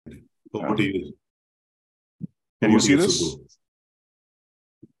Over to you. Can you see this? Subbu.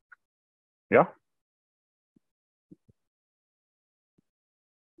 Yeah.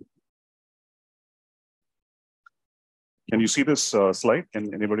 Can you see this slide?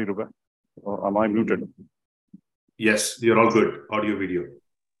 Can anybody do that? Or am I muted? Yes, you're all good. Audio, video.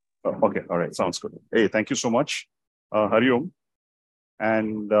 Okay. All right. Sounds good. Hey, thank you so much. Hari Om.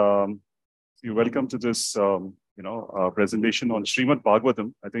 And you're welcome to this, presentation on Srimad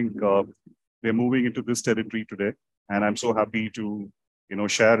Bhagavatam. I think we're moving into this territory today, and I'm so happy to,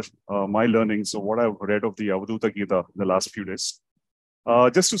 share my learnings of what I've read of the Avadhoota Gita in the last few days.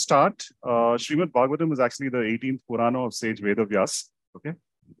 Just to start, Srimad Bhagavatam is actually the 18th Purana of sage Vedavyas. Okay,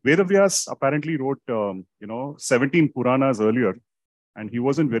 Vedavyas apparently wrote, 17 Puranas earlier, and he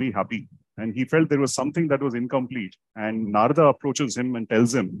wasn't very happy. And he felt there was something that was incomplete. And Narada approaches him and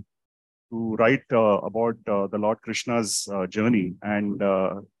tells him to write about the Lord Krishna's journey. And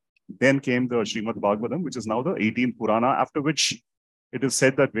then came the Srimad Bhagavatam, which is now the 18th Purana, after which it is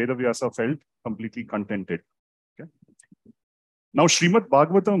said that Vedavyasa felt completely contented. Okay. Now, Srimad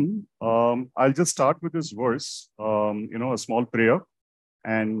Bhagavatam, I'll just start with this verse, a small prayer.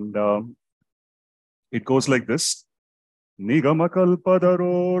 And it goes like this.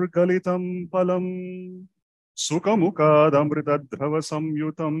 Nigamakalpadaror galitam palam sukamukadamritadhrava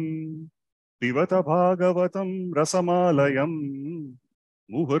samyutam pivata bhagavatam rasamalayam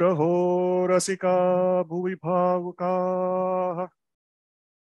muhuraho rasika bhuvi bhavukaha.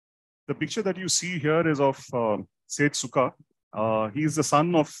 The picture that you see here is of Seth Sukha. He is the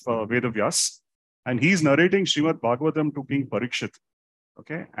son of Vedavyas, and he's narrating Srimad Bhagavatam to King Parikshit.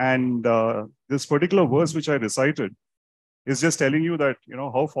 Okay, and this particular verse which I recited is just telling you that,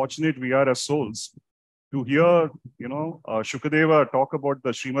 how fortunate we are as souls to hear, Shukadeva talk about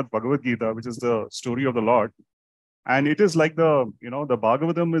the Srimad Bhagavad Gita, which is the story of the Lord. And it is like the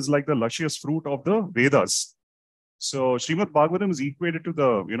Bhagavatam is like the luscious fruit of the Vedas. So Srimad Bhagavatam is equated to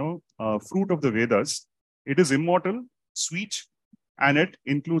the, fruit of the Vedas. It is immortal, sweet, and it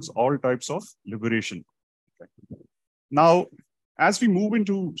includes all types of liberation. Okay. Now, as we move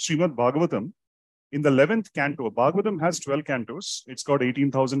into Srimad Bhagavatam, in the 11th canto, Bhagavatam has 12 cantos. It's got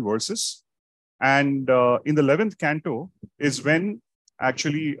 18,000 verses. And in the 11th canto is when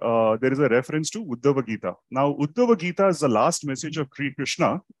actually there is a reference to Uddhava Gita. Now, Uddhava Gita is the last message of Sri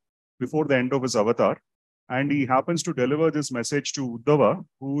Krishna before the end of his avatar. And he happens to deliver this message to Uddhava,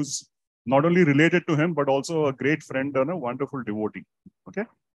 who's not only related to him, but also a great friend and a wonderful devotee. Okay.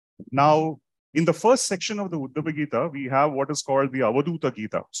 Now, in the first section of the Uddhava Gita, we have what is called the Avadhoota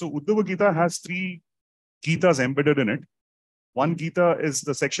Gita. So Uddhava Gita has 3 Gitas embedded in it. One Gita is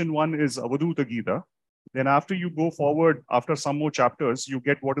the section 1 is Avadhoota Gita. Then after you go forward, after some more chapters, you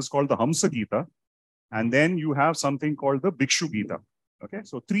get what is called the Hamsa Gita. And then you have something called the Bhikshu Gita. Okay,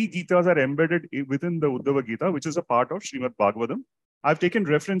 so 3 Gitas are embedded within the Uddhava Gita, which is a part of Srimad Bhagavatam. I've taken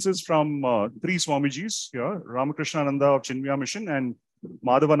references from 3 Swamijis here, Ramakrishnananda of Chinmaya Mission and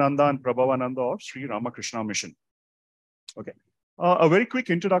Madhavananda and Prabhavananda of Sri Ramakrishna Mission. Okay, a very quick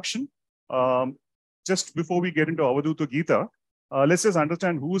introduction. Just before we get into Avadhoota Gita, let's just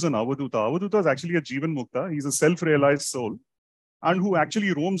understand who is an Avadhoota. Avadhoota is actually a Jivan Mukta. He's a self-realized soul and who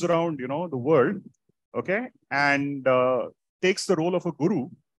actually roams around, the world, okay, and takes the role of a guru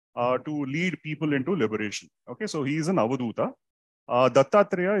to lead people into liberation. Okay, so he is an Avadhoota.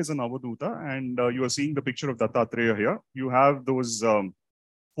 Dattatreya is an Avadhoota, and you are seeing the picture of Dattatreya here. You have those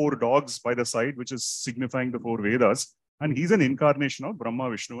 4 dogs by the side, which is signifying the 4 Vedas, and he's an incarnation of Brahma,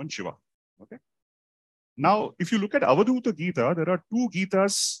 Vishnu, and Shiva. Okay. Now, if you look at Avadhoota Gita, there are 2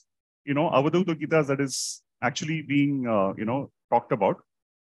 Gitas, Avadhoota Gitas that is actually being, talked about.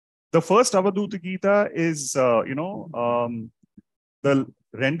 The first Avadhoota Gita is, the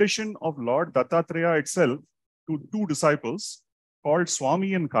rendition of Lord Dattatreya itself to 2 disciples called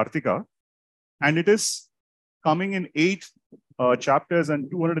Swami and Kartika. And it is coming in 8 chapters and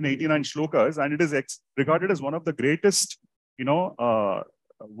 289 shlokas. And it is regarded as one of the greatest,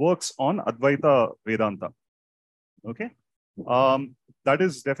 works on Advaita Vedanta. Okay. That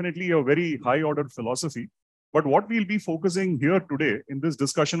is definitely a very high order philosophy. But what we'll be focusing here today in this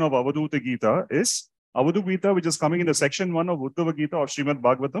discussion of Avadhoota Gita is Avadhoota Gita, which is coming in the section 1 of Uddhava Gita of Srimad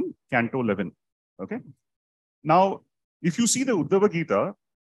Bhagavatam, Canto 11. Okay. Now, if you see the Uddhava Gita,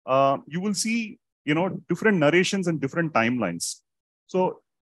 you will see, different narrations and different timelines. So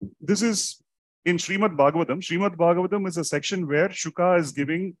this is in Srimad Bhagavatam. Srimad Bhagavatam is a section where Shuka is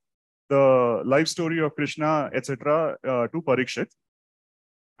giving the life story of Krishna, etc., to Parikshit,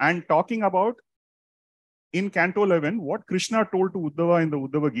 and talking about in Canto 11 what Krishna told to Uddhava in the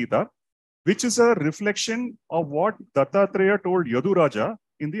Uddhava Gita, which is a reflection of what Dattatreya told Yaduraja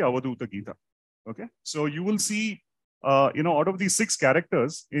in the Avadhoota Gita. Okay, so you will see, out of these 6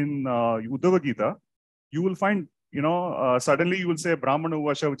 characters in Uddhava Gita, you will find, suddenly you will say Brahmana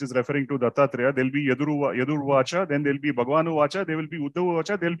Uvacha, which is referring to Dattatreya. There'll be Yadur Uvacha, then there'll be Bhagavan Uvacha, there will be Uddhava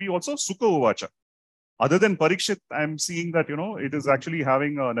Uvacha, there'll be also Sukha Uvacha. Other than Parikshit, I'm seeing that, it is actually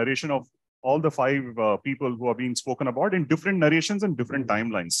having a narration of all the 5 people who are being spoken about in different narrations and different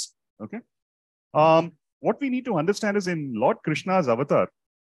timelines. Okay. What we need to understand is in Lord Krishna's avatar,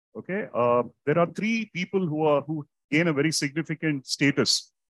 okay, there are 3 people who gain a very significant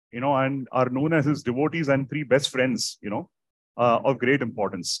status, and are known as his devotees and 3 best friends, of great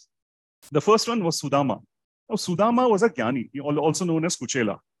importance. The first one was Sudama. Now, Sudama was a Jnani, also known as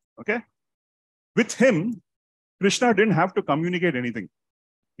Kuchela. Okay. With him, Krishna didn't have to communicate anything.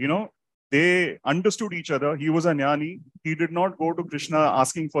 They understood each other. He was a Jnani. He did not go to Krishna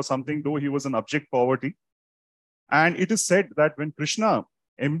asking for something, though he was in abject poverty. And it is said that when Krishna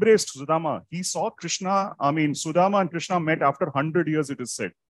embraced Sudama, he saw Sudama and Krishna met after 100 years, it is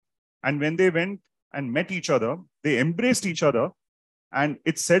said. And when they went and met each other, they embraced each other. And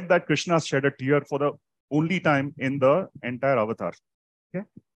it's said that Krishna shed a tear for the only time in the entire avatar. Okay.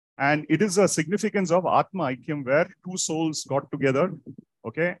 And it is a significance of Atma Aikyam, where 2 souls got together,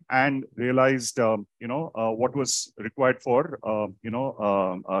 okay, and realized, what was required for,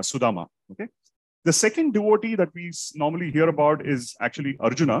 Sudama. Okay. The second devotee that we normally hear about is actually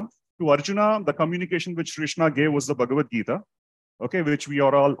Arjuna. To Arjuna, the communication which Krishna gave was the Bhagavad Gita, okay, which we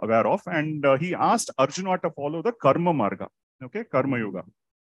are all aware of. And he asked Arjuna to follow the Karma Marga, okay, Karma Yoga.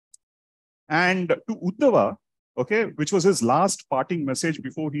 And to Uddhava, okay, which was his last parting message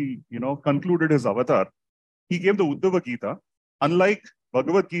before he, concluded his avatar, he gave the Uddhava Gita. Unlike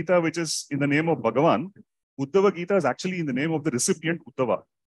Bhagavad Gita, which is in the name of Bhagavan, Uddhava Gita is actually in the name of the recipient, Uddhava.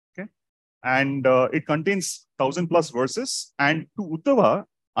 Okay, and it contains 1,000+ verses. And to Uddhava,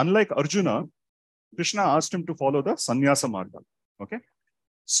 unlike Arjuna, Krishna asked him to follow the Sannyasa Marga. Okay,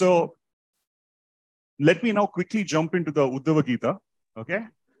 so let me now quickly jump into the Uddhava Gita. Okay.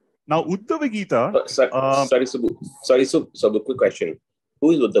 Now, Uddhava Gita. Sorry, Subbu. Subbu, quick question.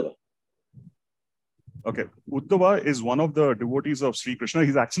 Who is Uddhava? Okay. Uddhava is one of the devotees of Sri Krishna.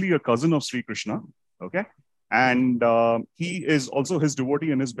 He's actually a cousin of Sri Krishna. Okay. And he is also his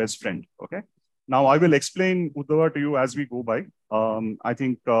devotee and his best friend. Okay. Now, I will explain Uddhava to you as we go by. I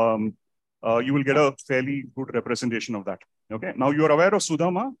think you will get a fairly good representation of that. Okay. Now, you're aware of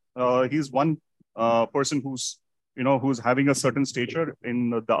Sudama. He's one person who's having a certain stature in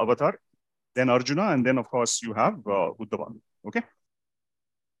the avatar, then Arjuna, and then, of course, you have Uddhava. Okay.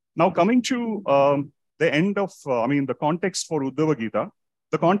 Now, coming to the end of, the context for Uddhava Gita,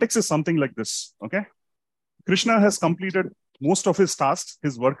 the context is something like this. Okay. Krishna has completed most of his tasks.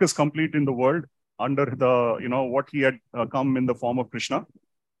 His work is complete in the world under the, what he had come in the form of Krishna.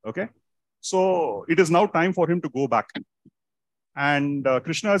 Okay. So it is now time for him to go back. And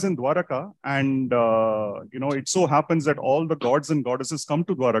Krishna is in Dwaraka, and it so happens that all the gods and goddesses come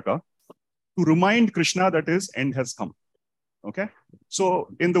to Dwaraka to remind Krishna that his end has come. Okay, so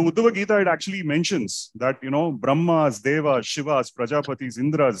in the Uddhava Gita, it actually mentions that Brahmas, Devas, Shivas, Prajapatis,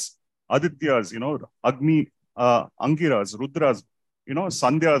 Indras, Adityas, Agni, Angiras, Rudras,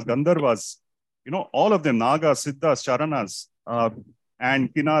 Sandhyas, Gandharvas, all of them, Nagas, Siddhas, Charanas,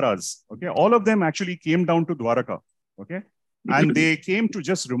 and Kinaras. Okay, all of them actually came down to Dwaraka. Okay. And they came to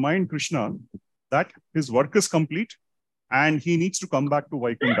just remind Krishna that his work is complete and he needs to come back to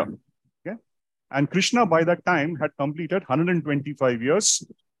Vaikuntha. Okay? And Krishna, by that time, had completed 125 years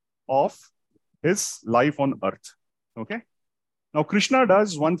of his life on earth. Okay? Now, Krishna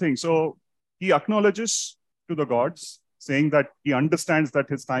does one thing. So he acknowledges to the gods, saying that he understands that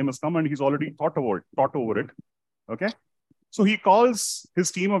his time has come and he's already thought over it. Okay? So he calls his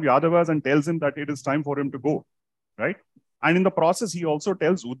team of Yadavas and tells him that it is time for him to go. Right? And in the process, he also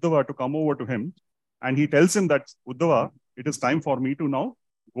tells Uddhava to come over to him. And he tells him that, Uddhava, it is time for me to now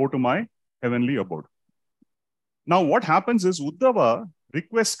go to my heavenly abode. Now, what happens is Uddhava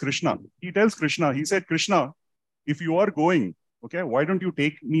requests Krishna. He tells Krishna, he said, Krishna, if you are going, okay, why don't you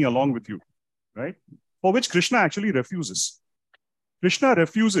take me along with you? Right? For which Krishna actually refuses. Krishna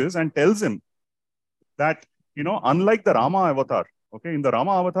refuses and tells him that, unlike the Rama avatar, okay, in the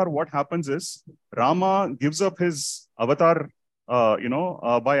Rama avatar, what happens is Rama gives up his avatar,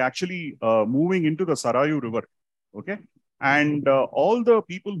 by actually moving into the Sarayu river. Okay. And all the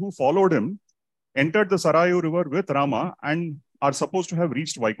people who followed him entered the Sarayu river with Rama and are supposed to have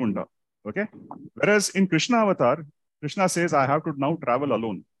reached Vaikuntha. Okay. Whereas in Krishna avatar, Krishna says, I have to now travel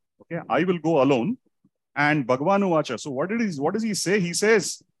alone. Okay. I will go alone. And Bhagavan Uvacha. So what does he say? He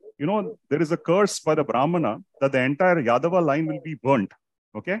says, there is a curse by the Brahmana that the entire Yadava line will be burnt.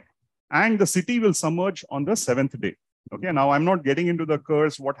 Okay. And the city will submerge on the 7th day. Okay. Now I'm not getting into the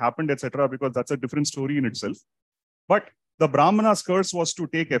curse, what happened, etc., because that's a different story in itself. But the Brahmana's curse was to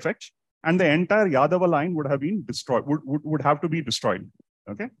take effect, and the entire Yadava line would have been destroyed, would have to be destroyed.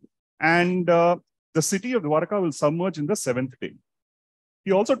 Okay. And the city of Dwarka will submerge in the 7th day.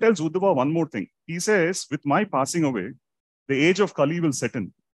 He also tells Uddhava one more thing. He says, with my passing away, the age of Kali will set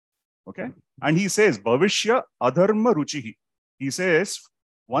in. Okay. And he says, Bhavishya Adharma Ruchihi. He says,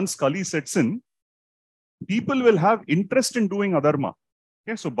 once Kali sets in, people will have interest in doing adharma.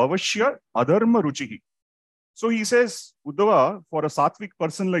 Okay. So Bhavishya Adharma Ruchihi. So he says, Uddhava, for a sattvic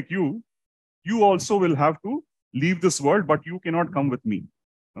person like you, you also will have to leave this world, but you cannot come with me.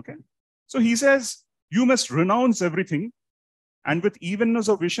 Okay. So he says, you must renounce everything, and with evenness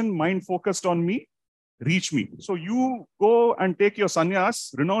of vision, mind focused on me, reach me. So you go and take your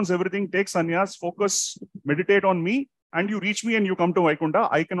sannyas, renounce everything, take sannyas, focus, meditate on me, and you reach me and you come to Vaikunta.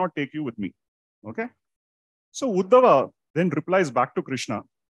 I cannot take you with me. Okay. So Uddhava then replies back to Krishna.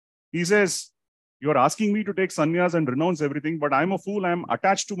 He says, you're asking me to take sannyas and renounce everything, but I'm a fool. I'm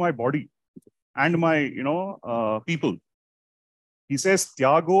attached to my body and my, people. He says,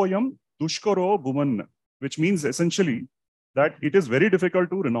 Tyagoyam dushkaro bhuman, which means essentially that it is very difficult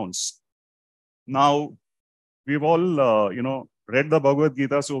to renounce. Now, we've all, read the Bhagavad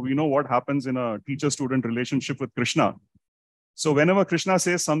Gita, so we know what happens in a teacher-student relationship with Krishna. So whenever Krishna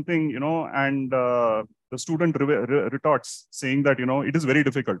says something, and the student retorts saying that, it is very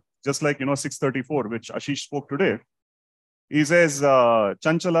difficult. Just like, 634, which Ashish spoke today. He says,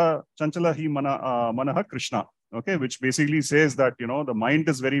 Chanchala hi manaha Krishna. Okay, which basically says that, the mind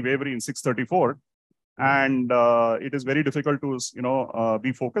is very wavery in 634. And it is very difficult to,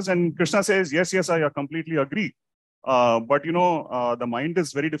 be focused. And Krishna says, yes, I completely agree. But, the mind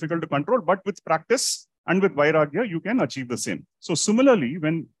is very difficult to control. But with practice and with Vairagya, you can achieve the same. So similarly,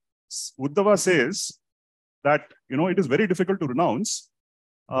 when Uddhava says that, it is very difficult to renounce,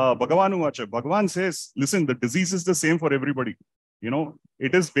 Bhagavan says, listen, the disease is the same for everybody.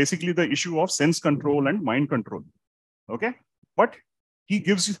 It is basically the issue of sense control and mind control. Okay. But he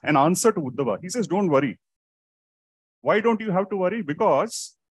gives an answer to Uddhava. He says, don't worry. Why don't you have to worry?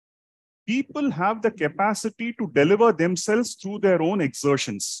 Because people have the capacity to deliver themselves through their own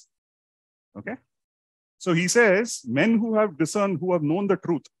exertions. Okay. So he says, men who have discerned, who have known the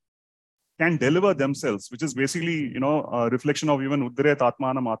truth, can deliver themselves, which is basically, a reflection of even Uddharet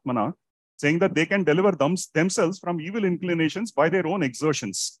Atmanam Atmana, saying that they can deliver themselves from evil inclinations by their own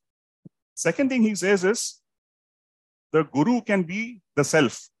exertions. Second thing he says is, the guru can be the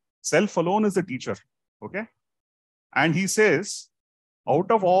self. Self alone is the teacher. Okay. And he says, out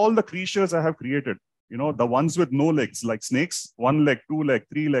of all the creatures I have created, the ones with no legs, like snakes, 1 leg, 2 leg,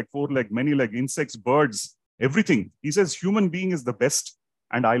 3 leg, 4 leg, many leg, insects, birds, everything. He says, human being is the best,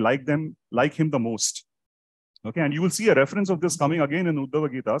 and I like him the most. Okay. And you will see a reference of this coming again in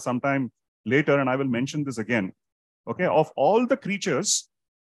Uddhava Gita sometime later, and I will mention this again. Okay. Of all the creatures,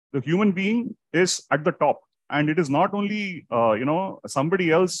 the human being is at the top. And it is not only,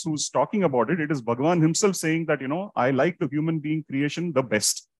 somebody else who's talking about it. It is Bhagavan himself saying that, I like the human being creation the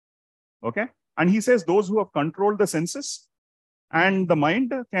best. Okay. And he says those who have controlled the senses and the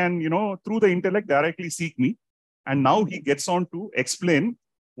mind can, through the intellect directly seek me. And now he gets on to explain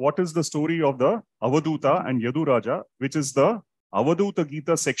what is the story of the Avadhoota and Yadu Raja, which is the Avadhoota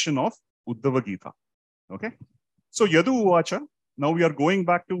Gita section of Uddhava Gita. Okay. So Yadu Uvacha, now we are going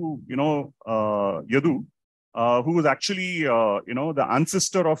back to, Yadu, who was actually, the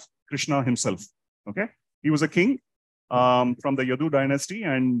ancestor of Krishna himself. Okay. He was a king from the Yadu dynasty,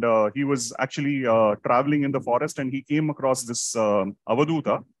 and he was actually traveling in the forest, and he came across this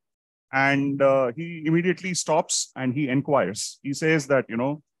Avadhoota, and he immediately stops and he inquires. He says that,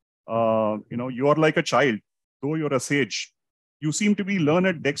 you are like a child, though you're a sage. You seem to be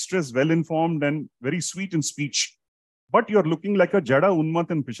learned, dexterous, well-informed, and very sweet in speech. But you're looking like a Jada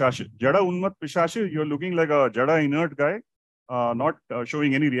Unmat and Pishache. Jada Unmat Pishache, you're looking like a Jada inert guy, not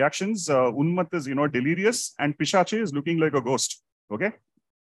showing any reactions. Unmat is, delirious, and Pishache is looking like a ghost. Okay.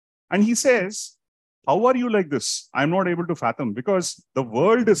 And he says, how are you like this? I'm not able to fathom, because the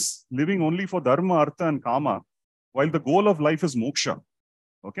world is living only for dharma, artha, and kama, while the goal of life is moksha.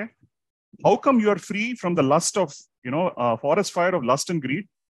 Okay. How come you are free from the lust of, forest fire of lust and greed?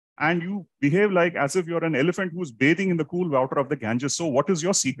 And you behave like as if you're an elephant who's bathing in the cool water of the Ganges. So what is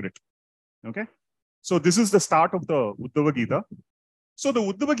your secret? Okay. So this is the start of the Uddhava Gita. So the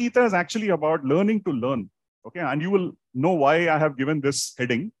Uddhava Gita is actually about learning to learn. Okay. And you will know why I have given this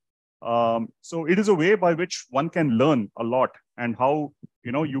heading. So it is a way by which one can learn a lot, and how,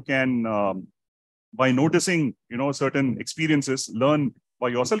 you can, by noticing, certain experiences, learn by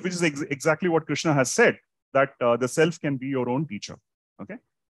yourself, which is exactly what Krishna has said, that the self can be your own teacher. Okay.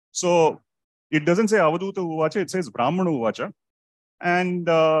 So it doesn't say Avadhoota Uvacha, it says Brahmana Uvacha. And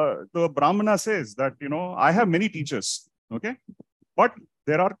the Brahmana says that, I have many teachers. Okay. But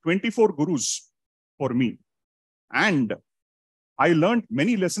there are 24 gurus for me. And I learned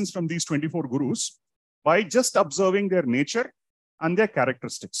many lessons from these 24 gurus by just observing their nature and their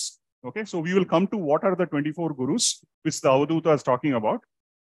characteristics. Okay, so we will come to what are the 24 gurus, which the Avadhoota is talking about.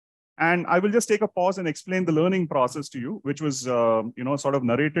 And I will just take a pause and explain the learning process to you, which was, sort of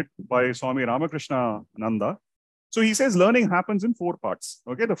narrated by Swami Ramakrishna Nanda. So he says learning happens in 4 parts.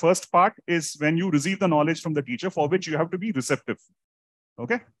 Okay, the first part is when you receive the knowledge from the teacher, for which you have to be receptive.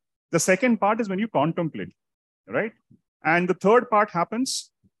 Okay, the second part is when you contemplate, right? And the third part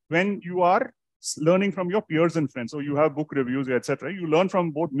happens when you are learning from your peers and friends. So you have book reviews, etc. You learn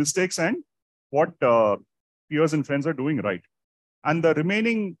from both mistakes and what peers and friends are doing right. And the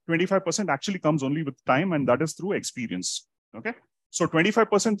remaining 25% actually comes only with time, and that is through experience. Okay. So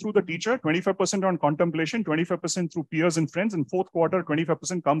 25% through the teacher, 25% on contemplation, 25% through peers and friends, and fourth quarter,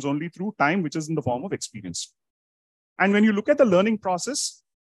 25% comes only through time, which is in the form of experience. And when you look at the learning process,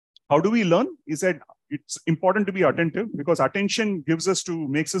 how do we learn? Is that it's important to be attentive, because attention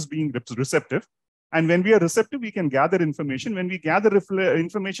makes us being receptive. And when we are receptive, we can gather information. When we gather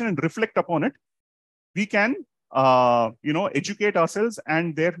information and reflect upon it, we can, educate ourselves,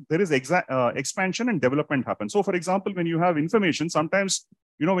 and there is expansion and development happen. So for example, when you have information, sometimes,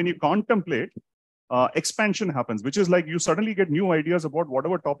 when you contemplate, expansion happens, which is like you suddenly get new ideas about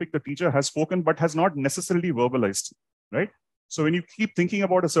whatever topic the teacher has spoken, but has not necessarily verbalized, right? So when you keep thinking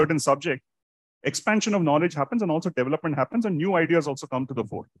about a certain subject, expansion of knowledge happens, and also development happens, and new ideas also come to the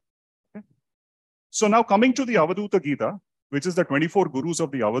fore. Okay? So now coming to the Avadhoota Gita, which is the 24 gurus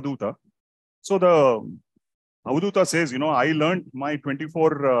of the Avadhoota. So the Avadhoota says, I learned my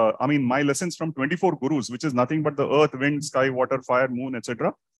my lessons from 24 gurus, which is nothing but the earth, wind, sky, water, fire, moon,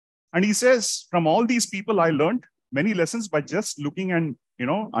 etc. And he says, from all these people, I learned many lessons by just looking and,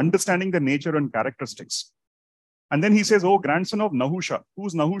 understanding the nature and characteristics. And then he says, oh, grandson of Nahusha.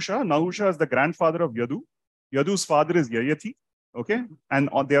 Who's Nahusha? Nahusha is the grandfather of Yadu. Yadu's father is Yayati. Okay. And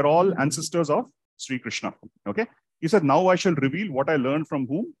they're all ancestors of Sri Krishna. Okay. He said, now I shall reveal what I learned from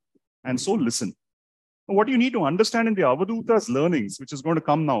whom. And so listen. What you need to understand in the Avadhoota's learnings, which is going to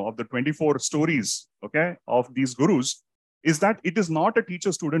come now of the 24 stories, okay, of these gurus, is that it is not a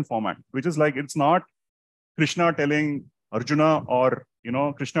teacher-student format, which is like, it's not Krishna telling Arjuna or,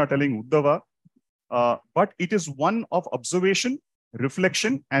 Krishna telling Uddhava, but it is one of observation,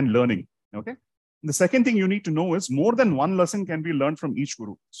 reflection, and learning, okay? And the second thing you need to know is more than one lesson can be learned from each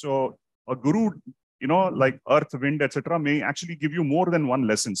guru. So a guru, like earth, wind, etc., may actually give you more than one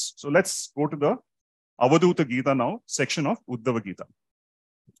lessons. So let's go to the Avadhoota Gita now, section of Uddhava Gita.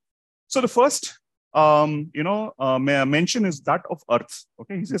 So the first, mention is that of earth.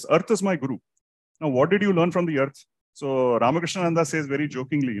 Okay, he says, earth is my guru. Now, what did you learn from the earth? So Ramakrishna Nanda says very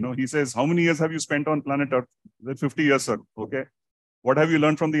jokingly, he says, how many years have you spent on planet Earth? 50 years, sir. Okay. What have you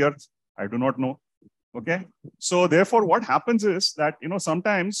learned from the earth? I do not know. Okay. So therefore, what happens is that,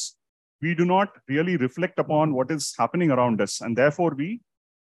 sometimes we do not really reflect upon what is happening around us. And therefore we,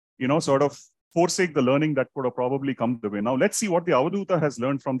 sort of forsake the learning that could have probably come the way. Now, let's see what the Avadhoota has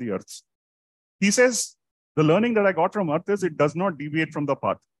learned from the earth. He says, the learning that I got from earth is it does not deviate from the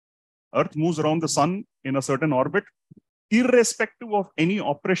path. Earth moves around the sun in a certain orbit, irrespective of any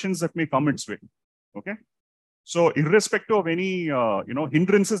oppressions that may come its way. Okay. So irrespective of any,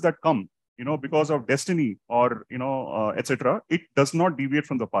 hindrances that come, because of destiny or, etc., it does not deviate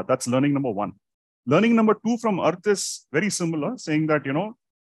from the path. That's learning number 1. Learning number 2 from earth is very similar, saying that,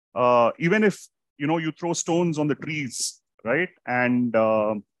 even if, you throw stones on the trees, right? And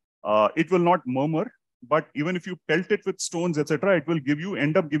it will not murmur, but even if you pelt it with stones, etc., it will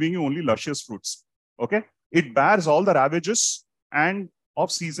end up giving you only luscious fruits. Okay. It bears all the ravages and of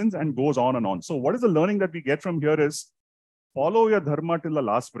seasons and goes on and on. So what is the learning that we get from here is follow your dharma till the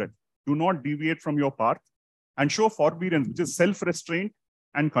last breath. Do not deviate from your path and show forbearance, which is self-restraint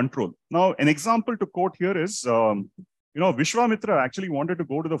and control. Now, an example to quote here is, Vishwamitra actually wanted to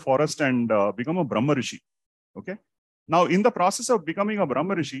go to the forest and become a Brahma Rishi. Okay. Now, in the process of becoming a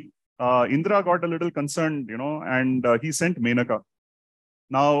Brahma Rishi, Indra got a little concerned, and he sent Menaka.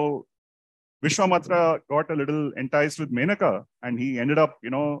 Now, Vishwamitra got a little enticed with Menaka, and he ended up,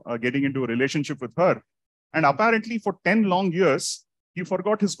 getting into a relationship with her. And apparently for 10 long years, he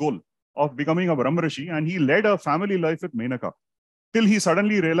forgot his goal of becoming a Brahma Rishi, and he led a family life with Menaka. Till he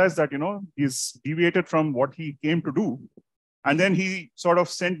suddenly realized that, he's deviated from what he came to do. And then he sort of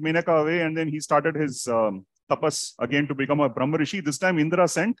sent Menaka away, and then he started his tapas again to become a Brahma Rishi. This time Indra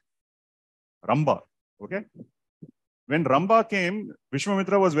sent Ramba. Okay. When Ramba came,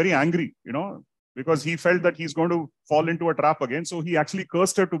 Vishwamitra was very angry, because he felt that he's going to fall into a trap again. So he actually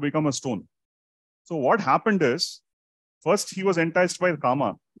cursed her to become a stone. So what happened is, first he was enticed by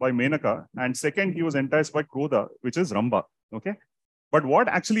Kama, by Menaka, and second he was enticed by Krodha, which is Ramba. Okay. But what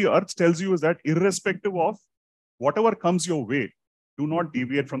actually Earth tells you is that irrespective of whatever comes your way, do not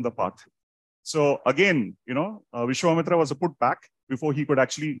deviate from the path. So again, Vishwamitra was put back before he could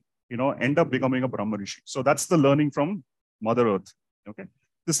actually, end up becoming a Brahma Rishi. So that's the learning from Mother Earth. Okay.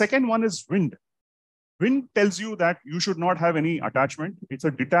 The second one is wind. Wind tells you that you should not have any attachment. It's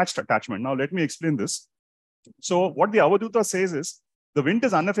a detached attachment. Now, let me explain this. So what the Avadhoota says is, the wind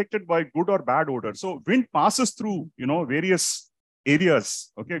is unaffected by good or bad odor. So wind passes through, various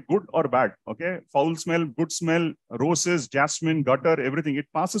areas, okay, good or bad, okay, foul smell, good smell, roses, jasmine, gutter, everything. It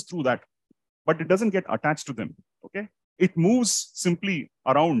passes through that, but it doesn't get attached to them, okay. It moves simply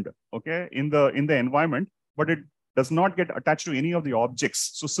around, okay, in the environment, but it does not get attached to any of the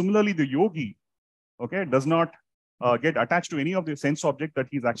objects. So similarly, the yogi, okay, does not get attached to any of the sense object that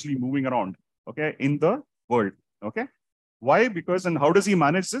he's actually moving around, okay, in the world, okay. Why? Because, and how does he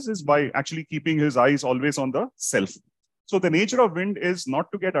manage this? Is by actually keeping his eyes always on the self. So the nature of wind is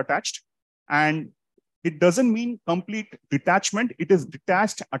not to get attached, and it doesn't mean complete detachment. It is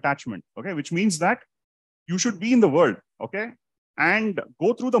detached attachment, okay, which means that you should be in the world, okay, and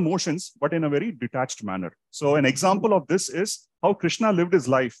go through the motions, but in a very detached manner. So an example of this is how Krishna lived his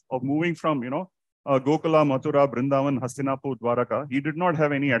life of moving from, Gokula, Mathura, Vrindavan, Hastinapur, Dwaraka. He did not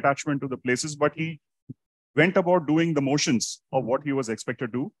have any attachment to the places, but he went about doing the motions of what he was expected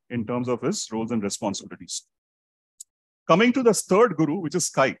to do in terms of his roles and responsibilities. Coming to the third guru, which is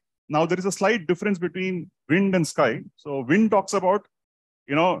sky. Now, there is a slight difference between wind and sky. So wind talks about,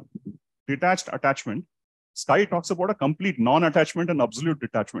 detached attachment. Sky talks about a complete non-attachment and absolute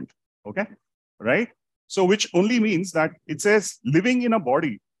detachment, okay, right? So which only means that it says living in a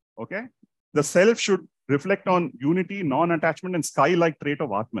body, okay, the self should reflect on unity, non-attachment, and sky-like trait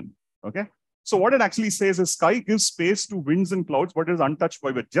of Atman, okay? So what it actually says is sky gives space to winds and clouds, but is untouched by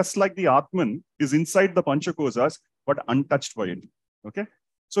it. Just like the Atman is inside the Panchakosas, but untouched by it, okay?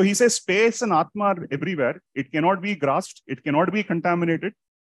 So he says space and Atma are everywhere. It cannot be grasped. It cannot be contaminated.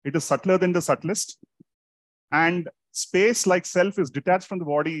 It is subtler than the subtlest. And space, like self, is detached from the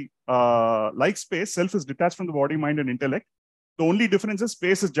body. Like space, self is detached from the body, mind, and intellect. The only difference is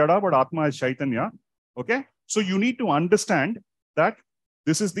space is Jada, but Atma is Chaitanya. Okay? So you need to understand that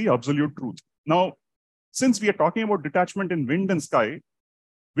this is the absolute truth. Now, since we are talking about detachment in wind and sky,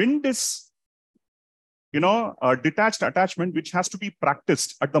 wind is, a detached attachment which has to be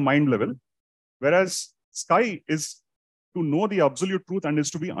practiced at the mind level, whereas sky is to know the absolute truth and is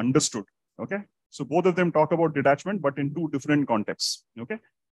to be understood. Okay? So both of them talk about detachment, but in two different contexts. Okay.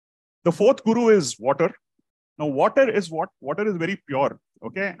 The fourth guru is water. Now, water is what? Water is very pure.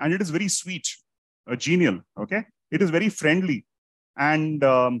 Okay. And it is very sweet, genial. Okay. It is very friendly. And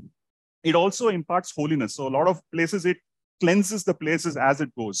it also imparts holiness. So a lot of places, it cleanses the places as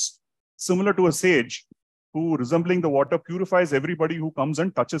it goes. Similar to a sage who, resembling the water, purifies everybody who comes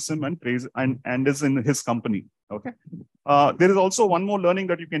and touches him and prays and is in his company. Okay. There is also one more learning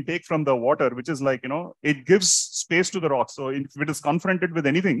that you can take from the water, which is like, it gives space to the rocks. So if it is confronted with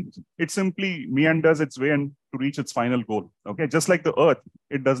anything, it simply meanders its way and to reach its final goal. Okay. Just like the earth,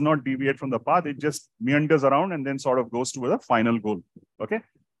 it does not deviate from the path. It just meanders around and then sort of goes to the final goal. Okay.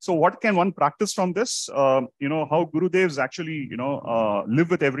 So what can one practice from this? How Gurudevs actually,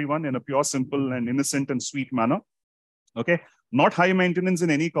 live with everyone in a pure, simple and innocent and sweet manner. Okay. Not high maintenance in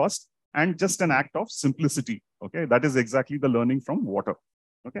any cost, and just an act of simplicity. Okay. That is exactly the learning from water.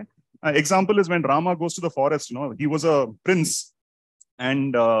 Okay. Example is when Rama goes to the forest, he was a prince.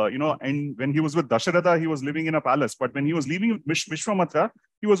 And, and when he was with Dasharatha, he was living in a palace. But when he was leaving with Vishwamitra,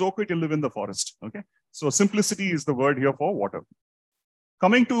 he was okay to live in the forest. Okay. So simplicity is the word here for water.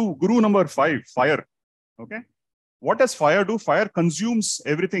 Coming to guru number 5, fire. Okay. What does fire do? Fire consumes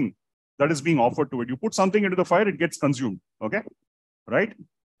everything that is being offered to it. You put something into the fire, it gets consumed. Okay. Right.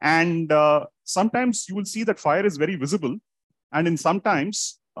 And sometimes you will see that fire is very visible. And in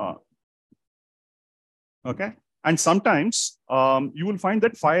sometimes, okay. And sometimes you will find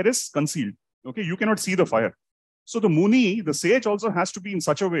that fire is concealed. Okay. You cannot see the fire. So the Muni, the sage, also has to be in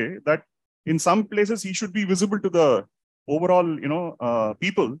such a way that in some places he should be visible to the overall,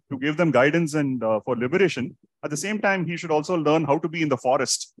 people, to give them guidance and for liberation. At the same time, he should also learn how to be in the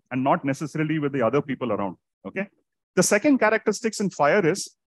forest and not necessarily with the other people around. Okay. The second characteristics in fire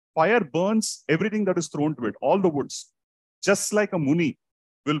is fire burns everything that is thrown to it, all the woods. Just like a Muni,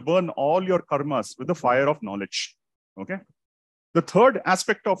 will burn all your karmas with the fire of knowledge. Okay. The third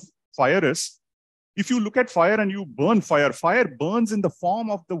aspect of fire is, if you look at fire and you burn fire, fire burns in the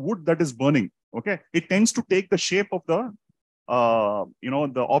form of the wood that is burning. Okay. It tends to take the shape of the,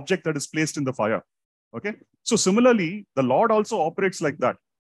 the object that is placed in the fire. Okay. So similarly, the Lord also operates like that.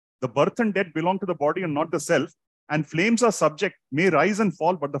 The birth and death belong to the body and not the self. And flames are subject, may rise and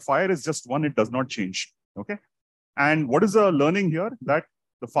fall, but the fire is just one, it does not change. Okay. And what is the learning here? That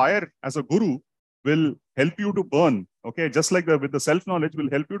the fire as a guru will help you to burn. Okay. Just like with the self-knowledge will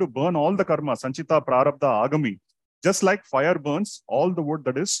help you to burn all the karma, sanchita, prarabdha, agami. Just like fire burns all the wood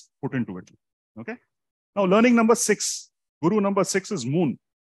that is put into it. Okay. Now learning number 6, guru number 6 is moon.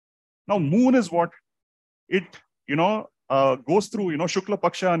 Now moon is what? It, goes through, Shukla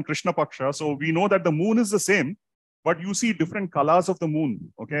Paksha and Krishna Paksha. So we know that the moon is the same, but you see different colors of the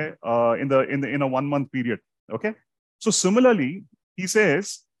moon, okay, in a 1 month period, okay. So similarly, he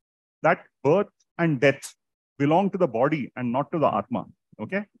says that birth and death belong to the body and not to the Atma,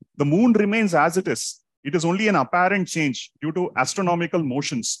 okay. The moon remains as it is. It is only an apparent change due to astronomical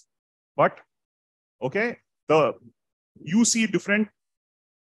motions, but, okay, you see different,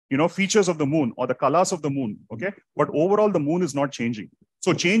 features of the moon or the colors of the moon, okay. But overall, the moon is not changing.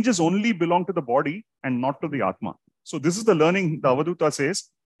 So changes only belong to the body and not to the Atma. So this is the learning the Avadhoota says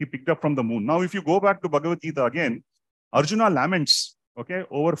he picked up from the moon. Now, if you go back to Bhagavad Gita again, Arjuna laments, okay,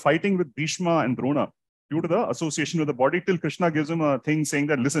 over fighting with Bhishma and Drona due to the association with the body, till Krishna gives him a thing saying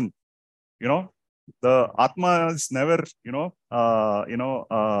that, listen, the Atma is never,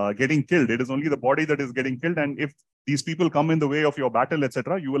 getting killed. It is only the body that is getting killed. And if these people come in the way of your battle,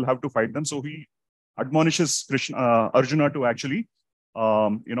 etc., you will have to fight them. So he admonishes Arjuna to actually,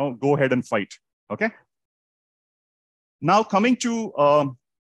 go ahead and fight. Okay. Now coming to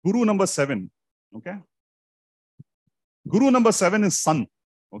guru number 7. Okay. Guru number 7 is sun.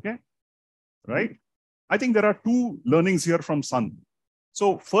 Okay. Right. I think there are 2 learnings here from sun.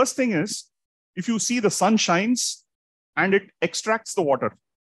 So first thing is, if you see, the sun shines and it extracts the water.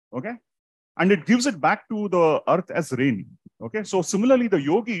 Okay. And it gives it back to the earth as rain. Okay. So similarly, the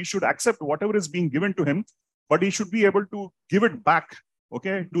yogi should accept whatever is being given to him, but he should be able to give it back,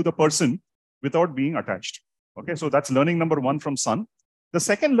 okay, to the person without being attached. Okay. So that's learning number 1 from sun. The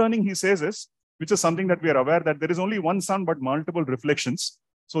second learning he says is, which is something that we are aware that there is only one sun, but multiple reflections.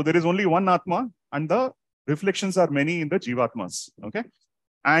 So there is only one Atma and the reflections are many in the Jivatmas. Okay.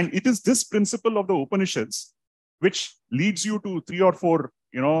 And it is this principle of the Upanishads which leads you to 3 or 4,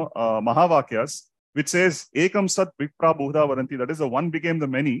 Mahavakyas, which says, Ekam Sat Vipra Buddha Varanti, that is the one became the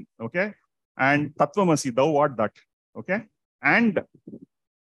many, okay? And Tattvamasi, thou art that, okay? And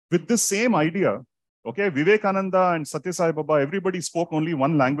with this same idea, okay, Vivekananda and Satya Sai Baba, everybody spoke only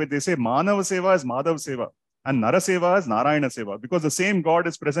one language. They say Manava Seva is Madhav Seva and Nara Seva is Narayana Seva, because the same God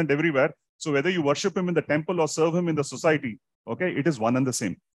is present everywhere. So whether you worship him in the temple or serve him in the society, okay, it is one and the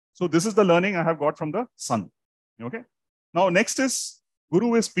same. So this is the learning I have got from the sun. Okay. Now next is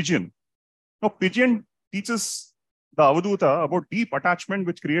Guru is pigeon. Now pigeon teaches the Avadhoota about deep attachment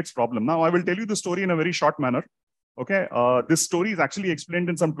which creates problem. Now I will tell you the story in a very short manner. Okay. This story is actually explained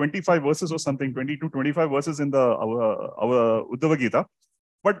in some 25 verses or something, 22, 25 verses in the our Uddhava Gita.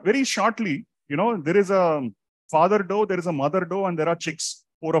 But very shortly, there is a father doe, there is a mother doe, and there are chicks.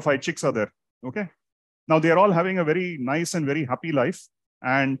 4 or 5 chicks are there. Okay. Now they are all having a very nice and very happy life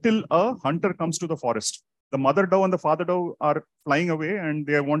until a hunter comes to the forest. The mother doe and the father doe are flying away and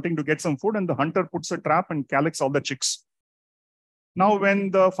they are wanting to get some food, and the hunter puts a trap and collects all the chicks. Now,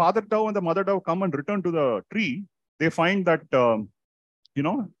 when the father doe and the mother doe come and return to the tree, they find that, the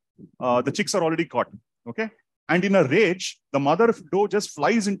chicks are already caught. Okay. And in a rage, the mother doe just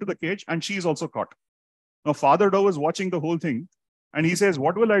flies into the cage and she is also caught. Now, father doe is watching the whole thing and he says,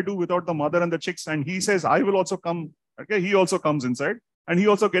 what will I do without the mother and the chicks? And he says, I will also come. Okay. He also comes inside. And he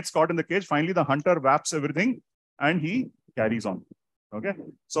also gets caught in the cage. Finally, the hunter wraps everything and he carries on. Okay.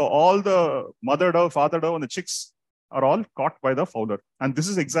 So all the mother doe, father doe, and the chicks are all caught by the fowler. And this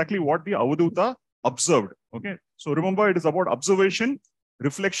is exactly what the Avadhoota observed. Okay. So remember, it is about observation,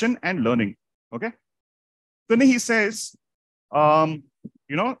 reflection, and learning. Okay. Then he says, the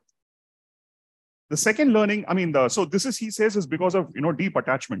second learning, so this is, he says, is because of, deep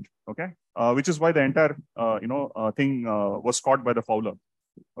attachment, okay, which is why the entire, thing was caught by the fowler.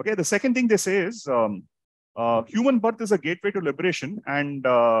 Okay, the second thing they say is human birth is a gateway to liberation. And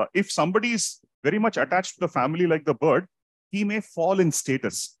if somebody is very much attached to the family like the bird, he may fall in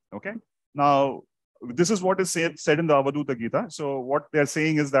status. Okay, now this is what is said in the Avadhoota Gita. So what they're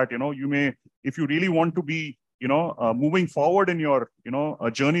saying is that, you may, if you really want to be, moving forward in your,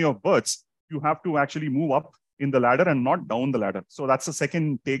 a journey of births, you have to actually move up in the ladder and not down the ladder. So that's the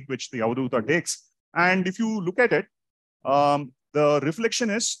second take which the Avadhoota takes. And if you look at it, the reflection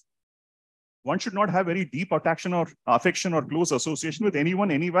is one should not have very deep affection or close association with anyone,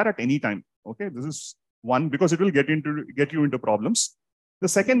 anywhere, at any time. Okay, this is one, because it will get you into problems. The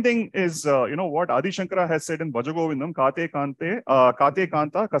second thing is, what Adi Shankara has said in Bhajagovindam, Kate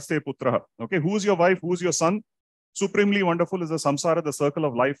Kanta Kaste Putraha. Okay, who's your wife? Who's your son? Supremely wonderful is the samsara, the circle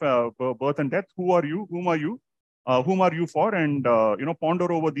of life, birth and death. Who are you? Whom are you? Whom are you for? And,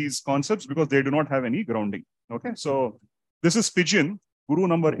 ponder over these concepts because they do not have any grounding. Okay, so this is Pigeon, Guru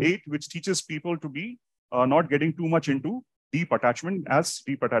number 8, which teaches people to be not getting too much into deep attachment, as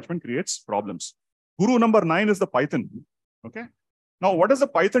deep attachment creates problems. Guru number 9 is the Python. Okay. Now, what does the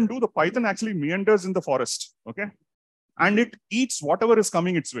Python do? The Python actually meanders in the forest. Okay. And it eats whatever is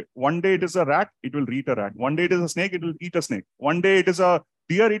coming its way. One day it is a rat, it will eat a rat. One day it is a snake, it will eat a snake. One day it is a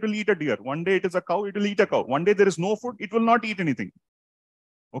deer, it will eat a deer. One day it is a cow, it will eat a cow. One day there is no food, it will not eat anything.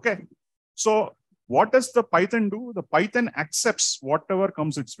 Okay. So what does the Python do? The Python accepts whatever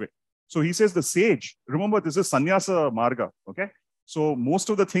comes its way. So he says the sage, remember this is Sannyasa Marga. Okay. So most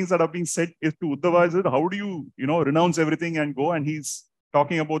of the things that are being said is to Uddhava is how do you, renounce everything and go? And he's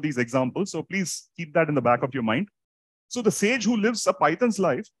talking about these examples. So please keep that in the back of your mind. So the sage who lives a Python's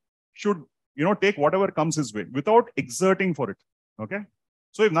life should, take whatever comes his way without exerting for it. Okay.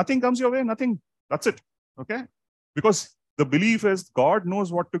 So if nothing comes your way, nothing, that's it. Okay. Because the belief is God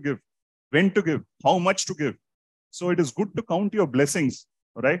knows what to give, when to give, how much to give. So it is good to count your blessings,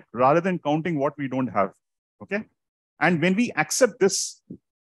 right? Rather than counting what we don't have. Okay. And when we accept this,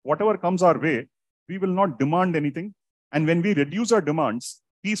 whatever comes our way, we will not demand anything. And when we reduce our demands,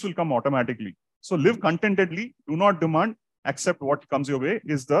 peace will come automatically. So live contentedly, do not demand, accept what comes your way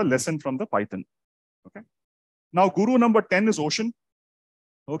is the lesson from the Python. Okay. Now, Guru number 10 is ocean.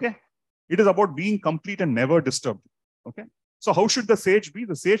 Okay. It is about being complete and never disturbed. Okay. So how should the sage be?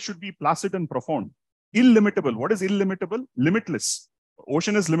 The sage should be placid and profound. Illimitable. What is illimitable? Limitless.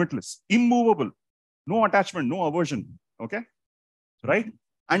 Ocean is limitless. Immovable. No attachment, no aversion. Okay. Right.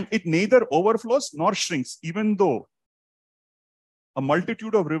 And it neither overflows nor shrinks, even though a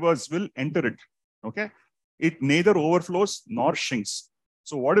multitude of rivers will enter it. Okay. It neither overflows nor shrinks.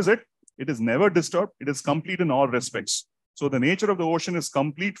 So what is it? It is never disturbed. It is complete in all respects. So the nature of the ocean is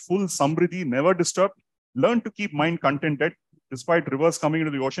complete, full, samriddhi, never disturbed. Learn to keep mind contented. Despite rivers coming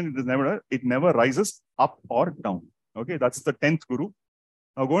into the ocean, it never rises up or down. Okay. That's the 10th Guru.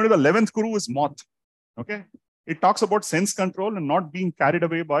 Now going to the 11th Guru is moth. Okay. It talks about sense control and not being carried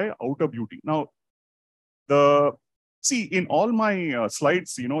away by outer beauty. Now, see, in all my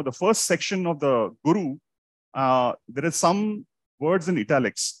slides, the first section of the Guru, there is some words in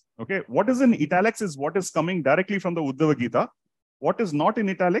italics. Okay. What is in italics is what is coming directly from the Uddhava Gita. What is not in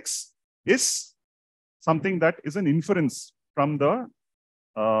italics is something that is an inference from the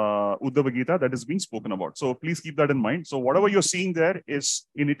Uddhava Gita that is being spoken about. So please keep that in mind. So whatever you're seeing there is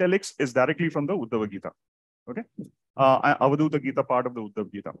in italics is directly from the Uddhava Gita. Okay. Avadhoota Gita, part of the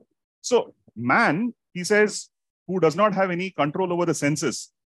Uddhava Gita. So man, he says, who does not have any control over the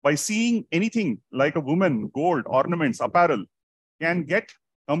senses, by seeing anything like a woman, gold, ornaments, apparel, can get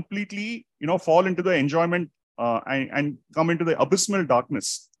completely, fall into the enjoyment and come into the abysmal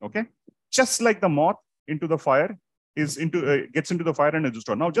darkness. Okay. Just like the moth into the fire gets into the fire and is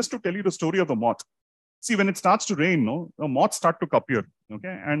destroyed. Now, just to tell you the story of the moth. See, when it starts to rain, the moths start to appear.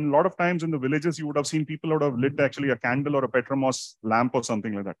 Okay. And a lot of times in the villages, you would have seen people would have lit actually a candle or a petromass lamp or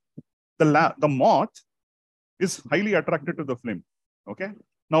something like that. The moth is highly attracted to the flame. Okay.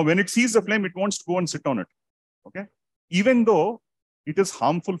 Now, when it sees the flame, it wants to go and sit on it. Okay. Even though it is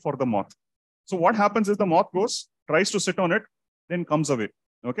harmful for the moth. So what happens is the moth goes, tries to sit on it, then comes away.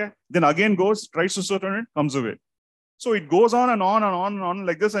 Okay. Then again goes, tries to sit on it, comes away. So it goes on and on and on and on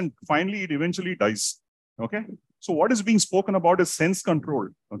like this, and finally it eventually dies. Okay. So what is being spoken about is sense control.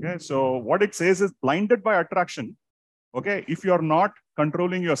 Okay. So what it says is blinded by attraction. Okay. If you are not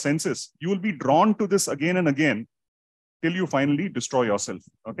controlling your senses, you will be drawn to this again and again till you finally destroy yourself.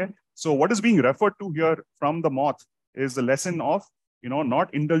 Okay. So what is being referred to here from the moth is the lesson of,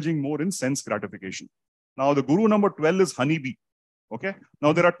 not indulging more in sense gratification. Now the Guru number 12 is honeybee. Okay.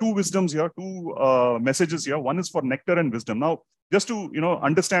 Now there are two wisdoms here, two messages here. One is for nectar and wisdom. Now, just to,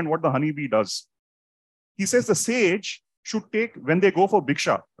 understand what the honeybee does. He says the sage should take, when they go for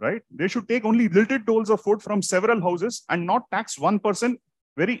bhiksha, right? They should take only little doles of food from several houses and not tax one person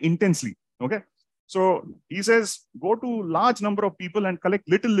very intensely. Okay. So he says, go to large number of people and collect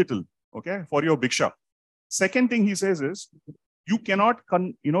little, okay, for your bhiksha. Second thing he says is, you cannot,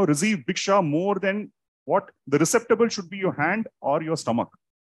 receive bhiksha more than what the receptacle should be your hand or your stomach.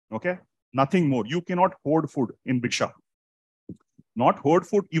 Okay. Nothing more. You cannot hoard food in Bhiksha. Not hoard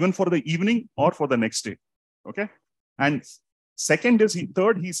food even for the evening or for the next day. Okay. And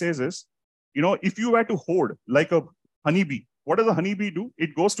third, he says is, if you were to hoard like a honeybee, what does a honeybee do?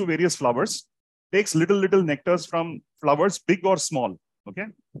 It goes to various flowers, takes little nectars from flowers, big or small. Okay.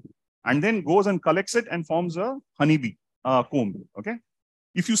 And then goes and collects it and forms a honeybee comb. Okay.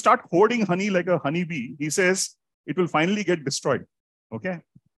 If you start hoarding honey like a honeybee, he says it will finally get destroyed. Okay.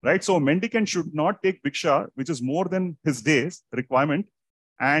 Right. So a mendicant should not take bhiksha, which is more than his day's requirement,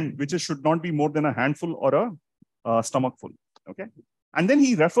 and which should not be more than a handful or a stomachful. Okay. And then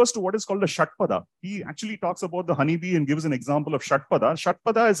he refers to what is called the shatpada. He actually talks about the honeybee and gives an example of shatpada.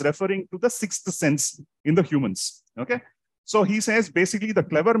 Shatpada is referring to the sixth sense in the humans. Okay. So he says basically the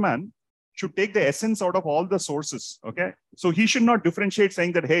clever man should take the essence out of all the sources. Okay. So he should not differentiate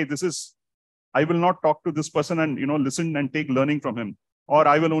saying that, hey, I will not talk to this person and, listen and take learning from him. Or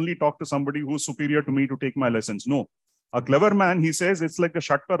I will only talk to somebody who's superior to me to take my lessons. No. A clever man, he says, it's like the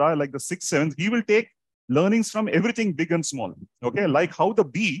shatpada, like the sixth sense. He will take learnings from everything big and small. Okay. Like how the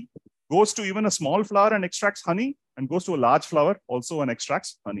bee goes to even a small flower and extracts honey, and goes to a large flower also and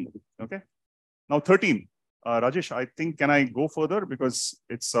extracts honey. Okay. Now 13. Rajesh, I think, can I go further? Because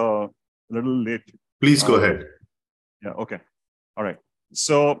it's a little late. Please go ahead. Yeah. Okay. All right.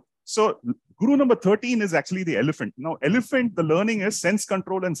 So Guru number 13 is actually the elephant. Now, elephant, the learning is sense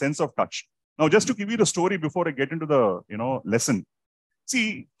control and sense of touch. Now, just to give you the story before I get into the, lesson.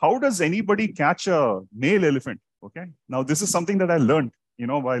 See, how does anybody catch a male elephant? Okay. Now, this is something that I learned,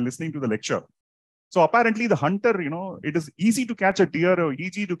 while listening to the lecture. So apparently the hunter, it is easy to catch a deer or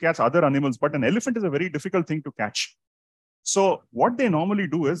easy to catch other animals, but an elephant is a very difficult thing to catch. So what they normally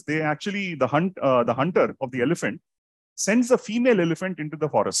do is they actually, the hunter of the elephant sends a female elephant into the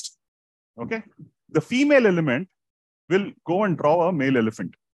forest. Okay. The female elephant will go and draw a male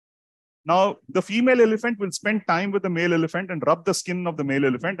elephant. Now, the female elephant will spend time with the male elephant and rub the skin of the male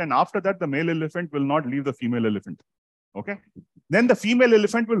elephant. And after that, the male elephant will not leave the female elephant. Okay. Then the female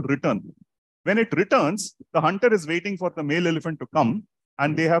elephant will return. When it returns, the hunter is waiting for the male elephant to come,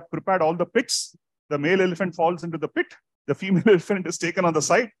 and they have prepared all the pits. The male elephant falls into the pit. The female elephant is taken on the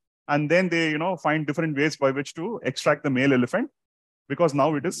side, and then they, find different ways by which to extract the male elephant, because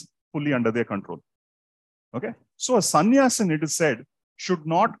now it is fully under their control. Okay. So a sannyasin, it is said, should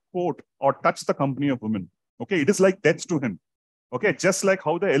not quote or touch the company of women. Okay. It is like death to him. Okay. Just like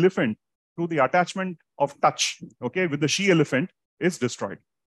how the elephant, through the attachment of touch, okay, with the she elephant, is destroyed.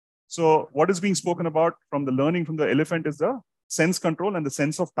 So what is being spoken about from the learning from the elephant is the sense control and the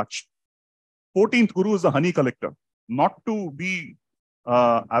sense of touch. 14th Guru is the honey collector, not to be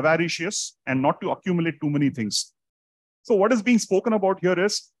avaricious and not to accumulate too many things. So what is being spoken about here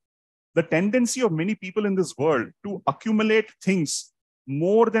is the tendency of many people in this world to accumulate things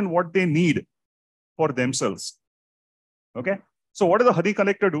more than what they need for themselves. Okay. So what does the honey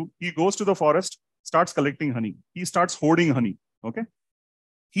collector do? He goes to the forest, starts collecting honey. He starts hoarding honey. Okay.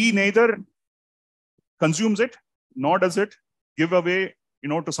 He neither consumes it, nor does it give away,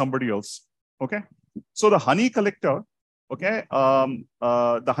 to somebody else. Okay. So the honey collector, okay,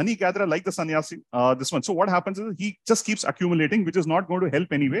 the honey gatherer, like the sannyasi, this one. So what happens is he just keeps accumulating, which is not going to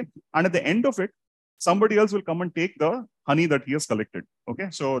help anyway. And at the end of it, somebody else will come and take the honey that he has collected. Okay.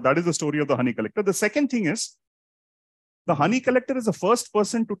 So that is the story of the honey collector. The second thing is the honey collector is the first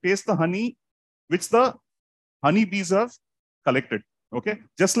person to taste the honey which the honeybees have collected. Okay.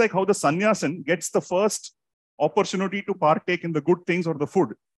 Just like how the sannyasin gets the first opportunity to partake in the good things or the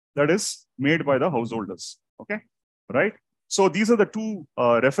food that is made by the householders. Okay. Right. So these are the two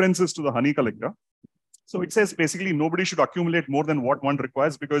references to the honey collector. So it says basically nobody should accumulate more than what one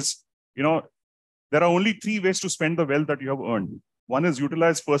requires, because, there are only three ways to spend the wealth that you have earned. One is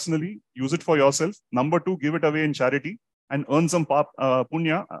utilize personally, use it for yourself. Number two, give it away in charity and earn some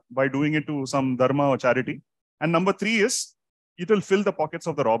punya by doing it to some dharma or charity. And number three is it will fill the pockets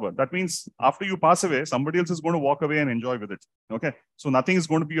of the robber. That means after you pass away, somebody else is going to walk away and enjoy with it. Okay. So nothing is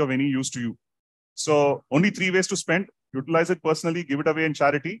going to be of any use to you. So only three ways to spend: utilize it personally, give it away in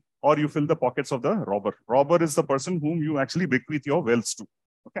charity, or you fill the pockets of the robber. Robber is the person whom you actually bequeath your wealth to.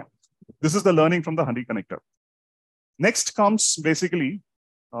 Okay. This is the learning from the honey connector. Next comes basically,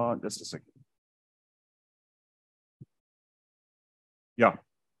 just a second. Yeah.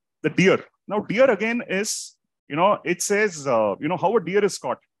 The deer. Now deer again is, it says, how a deer is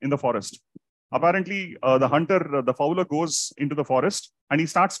caught in the forest. Apparently, the hunter, the fowler goes into the forest and he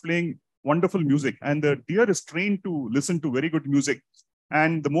starts playing wonderful music. And the deer is trained to listen to very good music.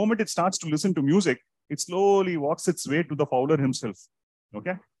 And the moment it starts to listen to music, it slowly walks its way to the fowler himself.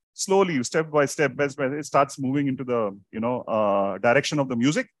 Okay. Slowly, step by step, it starts moving into the, direction of the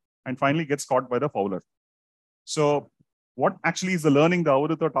music. and finally gets caught by the fowler. So what actually is the learning the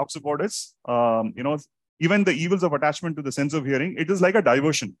Avadhoota talks about is, even the evils of attachment to the sense of hearing, it is like a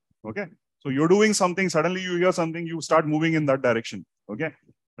diversion. Okay. So you're doing something, suddenly you hear something, you start moving in that direction. Okay.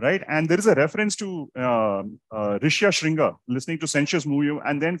 Right. And there is a reference to Rishya Shringa listening to sensuous movie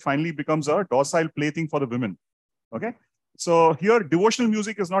and then finally becomes a docile plaything for the women. Okay. So here devotional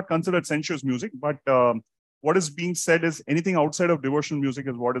music is not considered sensuous music, but what is being said is anything outside of devotional music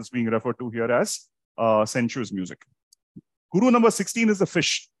is what is being referred to here as sensuous music. Guru number 16 is the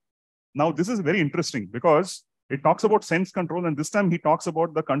fish. Now, this is very interesting because it talks about sense control, and this time he talks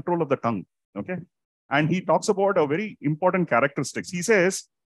about the control of the tongue. Okay. And he talks about a very important characteristics. He says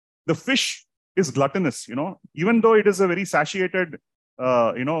the fish is gluttonous, even though it is a very satiated,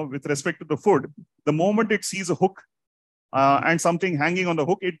 with respect to the food, the moment it sees a hook and something hanging on the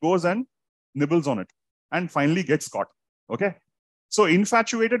hook, it goes and nibbles on it and finally gets caught. Okay. So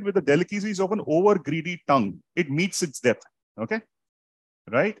infatuated with the delicacies of an over greedy tongue, it meets its death. Okay.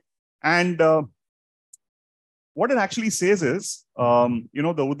 Right. And what it actually says is, the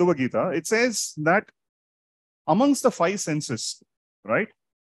Uddhava Gita, it says that amongst the five senses, right,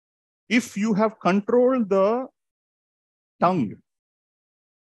 if you have controlled the tongue,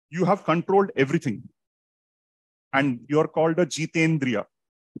 you have controlled everything. And you're called a Jitendriya.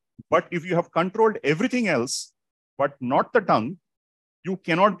 But if you have controlled everything else, but not the tongue, you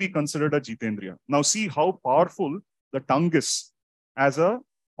cannot be considered a Jitendriya. Now see how powerful the tongue is as a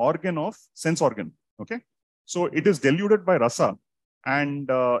organ of sense organ. Okay. So it is deluded by rasa, and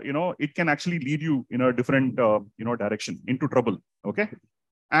it can actually lead you in a different direction into trouble. Okay.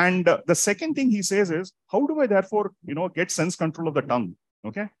 And the second thing he says is, how do I therefore get sense control of the tongue?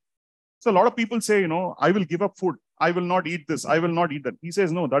 Okay. So a lot of people say, I will give up food. I will not eat this. I will not eat that. He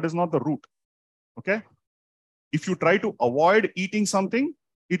says, no, that is not the route. Okay. If you try to avoid eating something,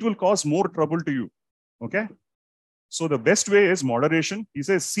 it will cause more trouble to you. Okay. So the best way is moderation. He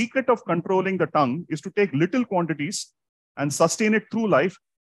says, secret of controlling the tongue is to take little quantities and sustain it through life.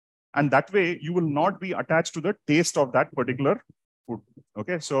 And that way you will not be attached to the taste of that particular food.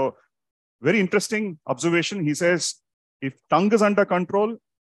 Okay. So very interesting observation. He says, if tongue is under control,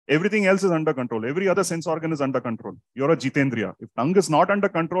 everything else is under control. Every other sense organ is under control. You're a Jitendriya. If tongue is not under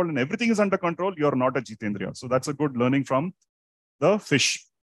control and everything is under control, you're not a Jitendriya. So that's a good learning from the fish.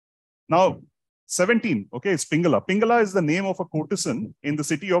 Now, 17, okay, is Pingala. Pingala is the name of a courtesan in the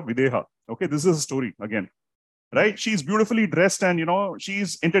city of Videha. Okay, this is a story again, right? She's beautifully dressed and,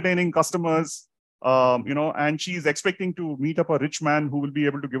 she's entertaining customers, and she's expecting to meet up a rich man who will be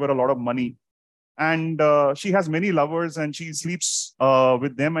able to give her a lot of money. And she has many lovers and she sleeps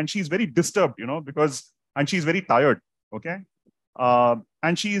with them and she's very disturbed, and she's very tired. Okay.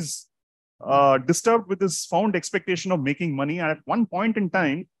 And she's disturbed with this found expectation of making money. And at one point in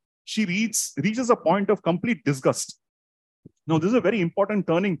time, she reaches a point of complete disgust. Now, this is a very important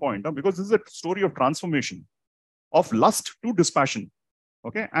turning point because this is a story of transformation, of lust to dispassion.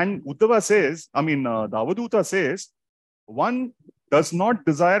 Okay. And Uddhava says, the Avadhoota says, one does not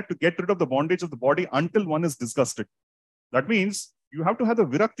desire to get rid of the bondage of the body until one is disgusted. That means you have to have the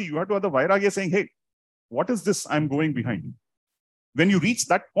virakti, you have to have the vairagya saying, hey, what is this I'm going behind? When you reach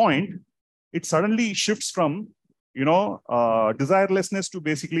that point, it suddenly shifts from, desirelessness to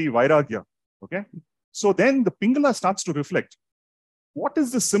basically vairagya. Okay. So then the Pingala starts to reflect. What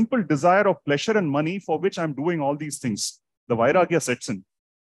is the simple desire of pleasure and money for which I'm doing all these things? The vairagya sets in.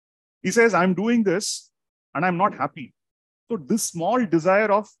 He says, I'm doing this and I'm not happy. So this small desire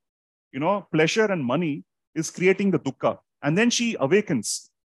of, pleasure and money is creating the dukkha. And then she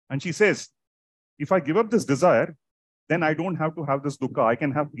awakens and she says, if I give up this desire, then I don't have to have this dukkha. I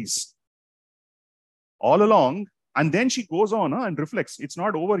can have peace. All along. And then she goes on and reflects. It's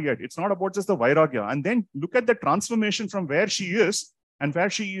not over yet. It's not about just the vairagya. And then look at the transformation from where she is and where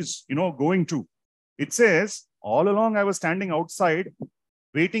she is, going to. It says, all along I was standing outside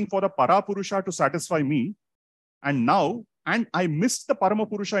waiting for the Parapurusha to satisfy me. And now, I missed the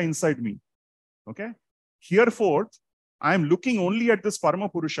Paramapurusha inside me. Okay. Herefore, I am looking only at this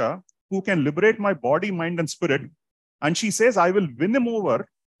Paramapurusha who can liberate my body, mind, and spirit. And she says, I will win him over,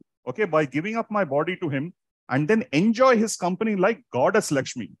 okay, by giving up my body to him and then enjoy his company like Goddess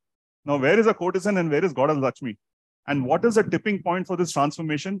Lakshmi. Now, where is a courtesan and where is Goddess Lakshmi? And what is the tipping point for this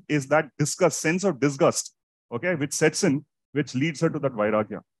transformation is that sense of disgust, okay, which sets in, which leads her to that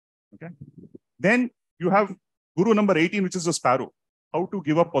vairagya. Okay. Then you have Guru number 18, which is the sparrow, how to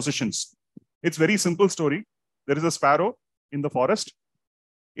give up possessions. It's very simple story. There is a sparrow in the forest.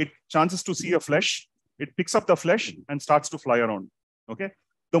 It chances to see a flesh. It picks up the flesh and starts to fly around. Okay.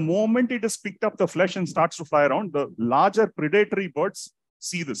 The moment it has picked up the flesh and starts to fly around, the larger predatory birds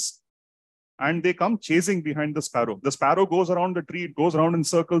see this. And they come chasing behind the sparrow. The sparrow goes around the tree, it goes around in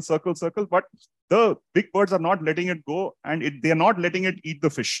circles, but the big birds are not letting it go, and they're not letting it eat the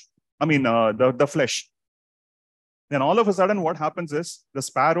fish. The flesh. Then all of a sudden, what happens is the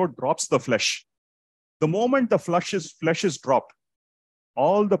sparrow drops the flesh. The moment the flesh is dropped,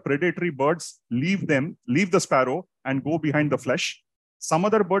 all the predatory birds leave the sparrow and go behind the flesh. Some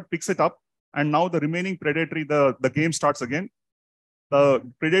other bird picks it up, and now the remaining predatory, the game starts again. The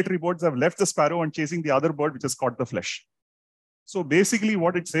predatory birds have left the sparrow and chasing the other bird which has caught the flesh. So basically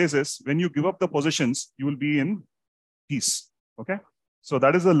what it says is, when you give up the possessions, you will be in peace. Okay. So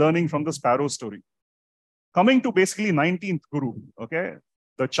that is the learning from the sparrow story. Coming to basically 19th Guru, okay,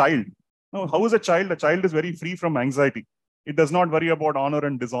 the child. Now, how is a child? A child is very free from anxiety. It does not worry about honor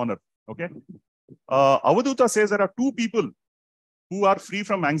and dishonor. Okay. Avadhoota says there are two people who are free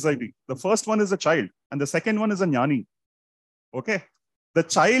from anxiety. The first one is a child, and the second one is a jnani. Okay. The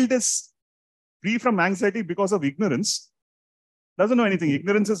child is free from anxiety because of ignorance. Doesn't know anything.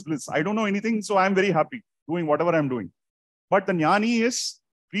 Ignorance is bliss. I don't know anything, so I'm very happy doing whatever I'm doing. But the jnani is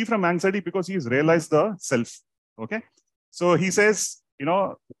free from anxiety because he has realized the self. Okay. So he says,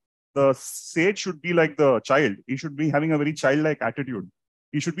 the sage should be like the child. He should be having a very childlike attitude.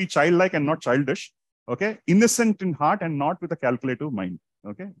 He should be childlike and not childish. Okay. Innocent in heart and not with a calculative mind.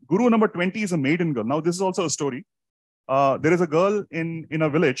 Okay. Guru number 20 is a maiden girl. Now, this is also a story. There is a girl in a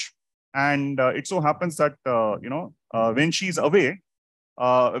village, and it so happens that, when she's away,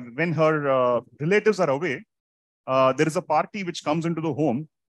 when her relatives are away, there is a party which comes into the home,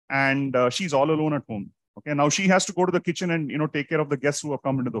 and she's all alone at home. Okay, now she has to go to the kitchen and take care of the guests who have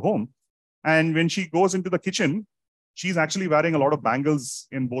come into the home. And when she goes into the kitchen, she's actually wearing a lot of bangles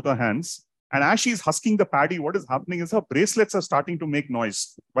in both her hands. And as she's husking the paddy, what is happening is her bracelets are starting to make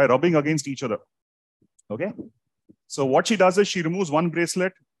noise by rubbing against each other. Okay. So what she does is she removes one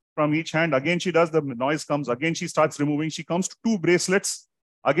bracelet from each hand. Again, she does, the noise comes. Again, she starts removing. She comes to two bracelets.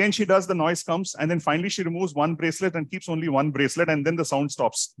 Again, she does, the noise comes. And then finally, she removes one bracelet and keeps only one bracelet. And then the sound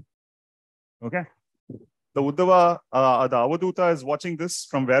stops. Okay. The Uddhava, the Avadhoota is watching this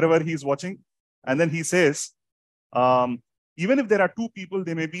from wherever he's watching. And then he says, even if there are two people,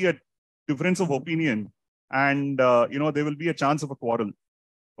 there may be a difference of opinion. And, there will be a chance of a quarrel.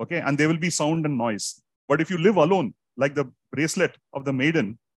 Okay. And there will be sound and noise. But if you live alone, like the bracelet of the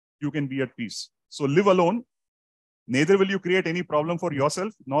maiden, you can be at peace. So live alone. Neither will you create any problem for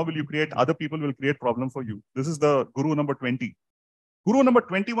yourself, nor will you create other people will create problem for you. This is the Guru number 20. Guru number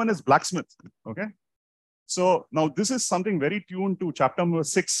 21 is blacksmith. Okay. So now this is something very tuned to chapter number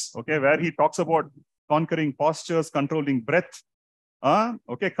 6. Okay. Where he talks about conquering postures, controlling breath.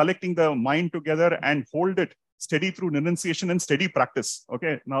 Okay. Collecting the mind together and hold it steady through renunciation and steady practice.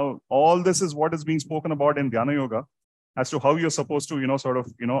 Okay. Now, all this is what is being spoken about in Dhyana Yoga as to how you're supposed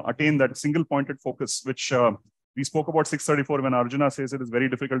to, attain that single pointed focus, which we spoke about 634 when Arjuna says it is very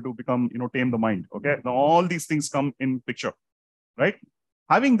difficult to become, tame the mind. Okay. Now, all these things come in picture, right?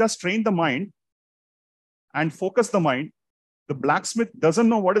 Having thus trained the mind and focused the mind, the blacksmith doesn't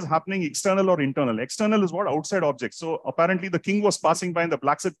know what is happening external or internal. External is what? Outside objects. So apparently the king was passing by and the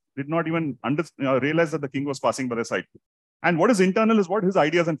blacksmith did not even realize that the king was passing by the side. And what is internal is what? His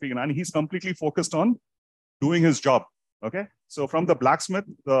ideas and feeling. And he's completely focused on doing his job. Okay. So from the blacksmith,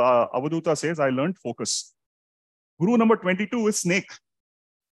 the Avadhoota says, I learned focus. Guru number 22 is snake.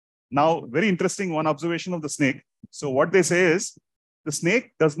 Now, very interesting one observation of the snake. So what they say is the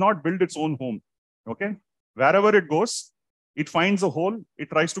snake does not build its own home. Okay. Wherever it goes, it finds a hole, it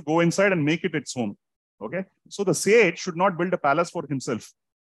tries to go inside and make it its home. Okay. So the sage should not build a palace for himself.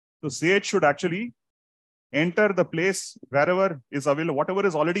 The sage should actually enter the place wherever is available, whatever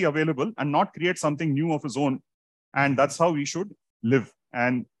is already available, and not create something new of his own. And that's how we should live.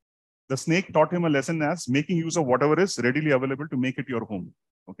 And the snake taught him a lesson as making use of whatever is readily available to make it your home.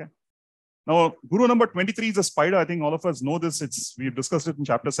 Okay. Now, Guru number 23 is a spider. I think all of us know this. We've discussed it in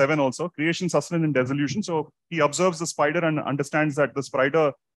chapter 7 also. Creation, sustenance, and dissolution. So he observes the spider and understands that the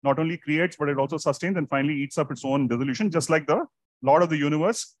spider not only creates, but it also sustains and finally eats up its own dissolution, just like the Lord of the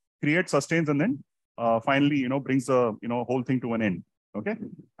universe creates, sustains, and then finally, brings the whole thing to an end. Okay.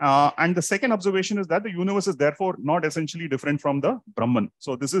 And the second observation is that the universe is therefore not essentially different from the Brahman.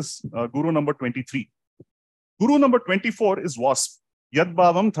 So this is Guru number 23. Guru number 24 is wasp. Yad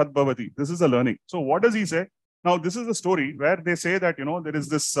bhavam tad bhavati. This is a learning. So what does he say? Now, this is a story where they say that, there is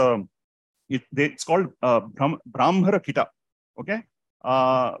this, it's called Brahmara Kita. Okay.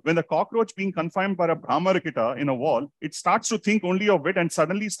 When the cockroach being confined by a Brahmara Kita in a wall, it starts to think only of it and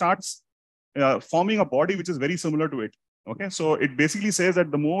suddenly starts forming a body which is very similar to it. Okay. So it basically says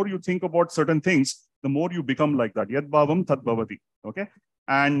that the more you think about certain things, the more you become like that. Yad bhavam tad bhavati. Okay.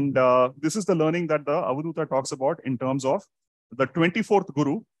 And this is the learning that the Avadhoota talks about in terms of the 24th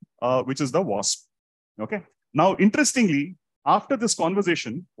Guru, which is the wasp. Okay. Now, interestingly, after this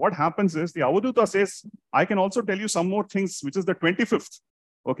conversation, what happens is the Avadhoota says, I can also tell you some more things, which is the 25th,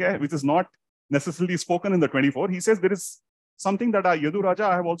 okay, which is not necessarily spoken in the 24. He says there is something that Yaduraja,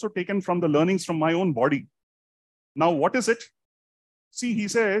 I have also taken from the learnings from my own body. Now, what is it? See, he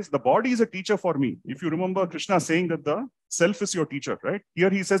says, the body is a teacher for me. If you remember Krishna saying that the self is your teacher, right? Here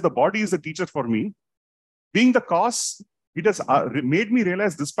he says, the body is a teacher for me. Being the cause, it has made me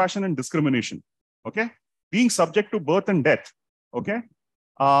realize dispassion and discrimination, okay? Being subject to birth and death, okay?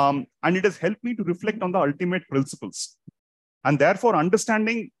 And it has helped me to reflect on the ultimate principles. And therefore,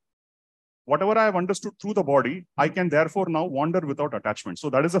 understanding whatever I have understood through the body, I can therefore now wander without attachment. So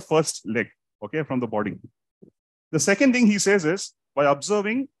that is the first leg, okay, from the body. The second thing he says is, by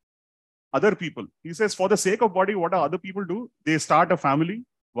observing other people. He says, for the sake of body, what do other people do? They start a family,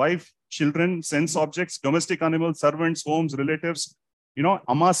 wife, children, sense objects, domestic animals, servants, homes, relatives,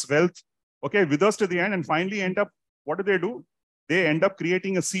 amass wealth, okay, withers to the end, and finally end up, what do? They end up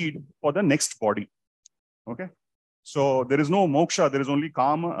creating a seed for the next body, okay? So there is no moksha, there is only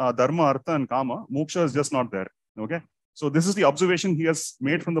kama, dharma, artha, and kama. Moksha is just not there, okay? So this is the observation he has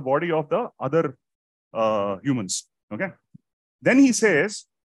made from the body of the other humans, okay? Then he says,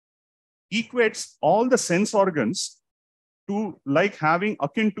 equates all the sense organs to like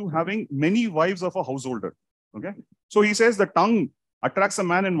akin to having many wives of a householder, okay? So he says the tongue attracts a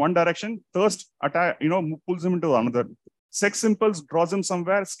man in one direction, thirst, pulls him into another. Sex impulse draws him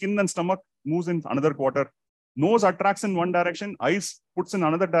somewhere, skin and stomach moves in another quarter. Nose attracts in one direction, eyes puts in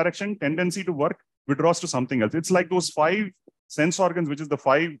another direction, tendency to work withdraws to something else. It's like those 5 sense organs, which is the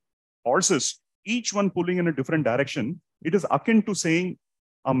 5 horses, each one pulling in a different direction. It is akin to saying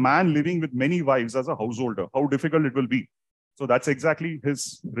a man living with many wives as a householder, how difficult it will be. So that's exactly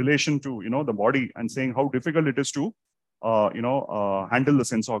his relation to, the body, and saying how difficult it is to, handle the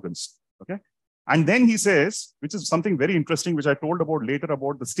sense organs, okay? And then he says, which is something very interesting, which I told about later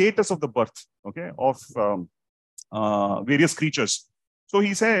about the status of the birth, okay, of various creatures. So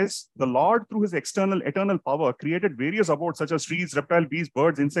he says, the Lord, through his eternal power, created various abodes such as trees, reptile, beasts,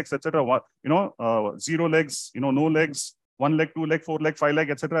 birds, insects, etc. 0 legs, no legs, 1 leg, 2 leg, 4 leg, 5 leg,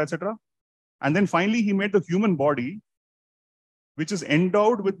 etc., etc. And then finally, he made the human body, which is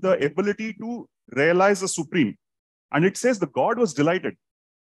endowed with the ability to realize the supreme. And it says the God was delighted.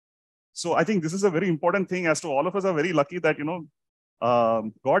 So I think this is a very important thing, as to all of us are very lucky that,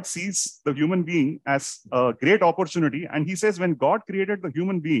 God sees the human being as a great opportunity. And he says, when God created the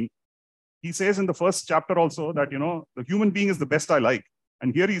human being, he says in the first chapter also that, the human being is the best I like.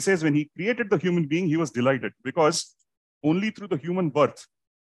 And here he says, when he created the human being, he was delighted, because only through the human birth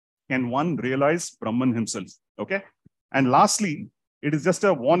can one realize Brahman himself, okay? And lastly, it is just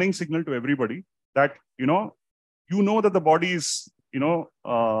a warning signal to everybody that, that the body is,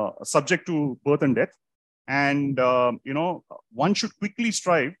 subject to birth and death. And, one should quickly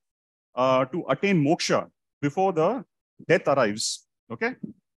strive to attain moksha before the death arrives, okay?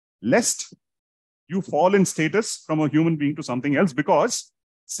 Lest you fall in status from a human being to something else, because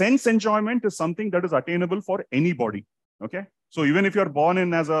sense enjoyment is something that is attainable for anybody, okay? So even if you're born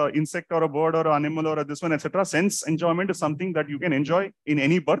in as an insect or a bird or an animal or this one, etc., sense enjoyment is something that you can enjoy in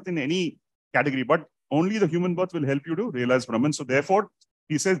any birth, in any category, but only the human birth will help you to realize Brahman. So therefore,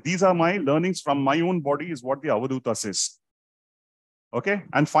 he says, these are my learnings from my own body, is what the Avadhoota says. Okay,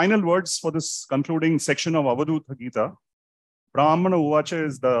 and final words for this concluding section of Avadhoota Gita. Brahmana Uvacha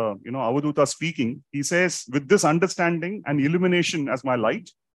is the, Avadhoota speaking. He says, with this understanding and illumination as my light,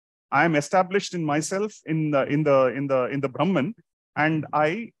 I am established in myself in the Brahman, and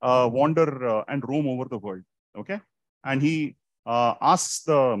I wander and roam over the world. Okay, and he asks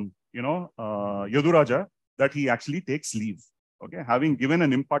the Yaduraja that he actually takes leave. Okay, having given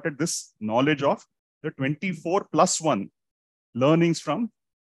and imparted this knowledge of the 24 plus 1 learnings from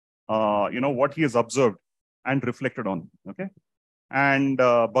what he has observed and reflected on. Okay, and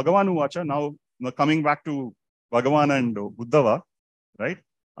Bhagavan Uvacha, now coming back to Bhagavan and Uddhava, right?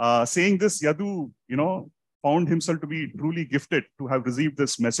 Saying this, Yadu, found himself to be truly gifted to have received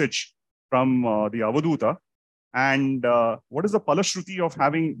this message from the Avadhoota. And what is the Palashruti of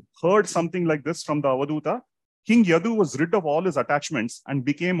having heard something like this from the Avadhoota? King Yadu was rid of all his attachments and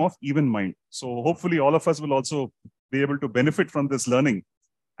became of even mind. So hopefully all of us will also be able to benefit from this learning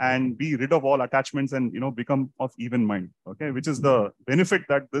and be rid of all attachments and become of even mind. Okay, which is the benefit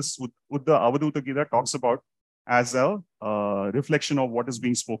that this with the Avadhoota Gita talks about as a reflection of what is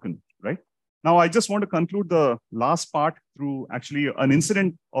being spoken, right? Now, I just want to conclude the last part through actually an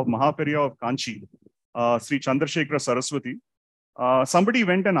incident of Mahaperya of Kanchi, Sri Chandrasekhara Saraswati. somebody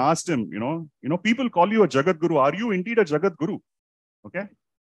went and asked him, people call you a Jagat Guru. Are you indeed a Jagat Guru? Okay.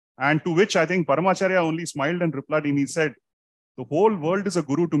 And to which I think Paramacharya only smiled and replied, and he said, the whole world is a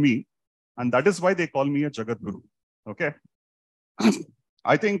guru to me, and that is why they call me a Jagat Guru. Okay.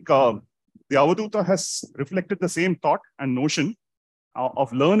 I think the Avadhoota has reflected the same thought and notion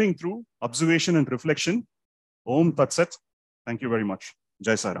of learning through observation and reflection. Om Tat Sat. Thank you very much.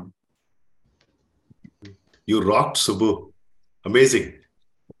 Jai Sairam. You rocked, Subbu. Amazing.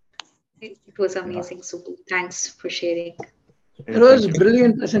 It was amazing, Subbu. Thanks for sharing. It was a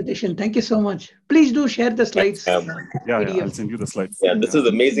brilliant presentation. Thank you so much. Please do share the slides. Yeah, I'll send you the slides. Yeah, this is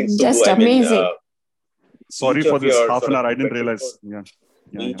amazing, Subbu. Just amazing. Sorry for this half an hour. I didn't realize.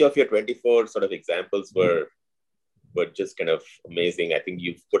 Each of your 24 sort of examples were just kind of amazing. I think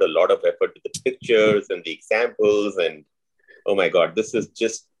you've put a lot of effort to the pictures and the examples, and oh my God, this is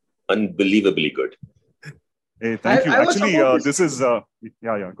just unbelievably good. Hey, thank you. Actually, this is go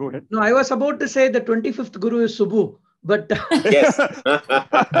ahead. No, I was about to say the 25th Guru is Subbu, but yes.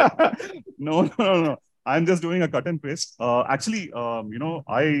 No. I'm just doing a cut and paste. Actually,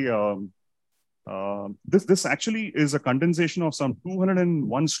 this actually is a condensation of some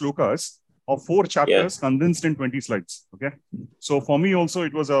 201 slokas of 4 chapters condensed in 20 slides. Okay. So for me also,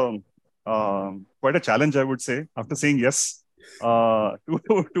 it was quite a challenge, I would say, after saying yes to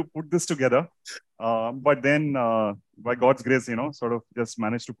put this together. But then by God's grace, sort of just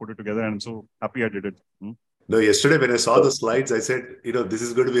managed to put it together, and I'm so happy I did it. No, yesterday when I saw the slides, I said, this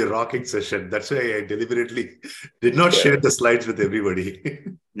is going to be a rocking session. That's why I deliberately did not share the slides with everybody.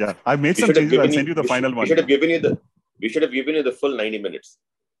 Yeah, I made some changes. I'll send you the final one. We should have given you the full 90 minutes.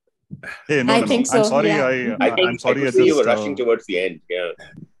 Hey, no. So, I'm sorry. Yeah. I'm sorry. I you were rushing towards the end. Yeah.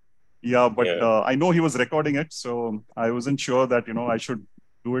 Yeah, but I know he was recording it, so I wasn't sure that I should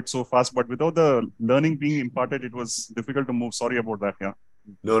do it so fast. But without the learning being imparted, it was difficult to move. Sorry about that. Yeah.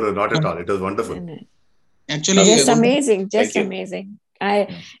 No, not at all. It was wonderful. Actually, just amazing. Just amazing.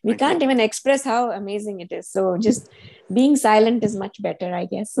 We can't even express how amazing it is. So just being silent is much better, I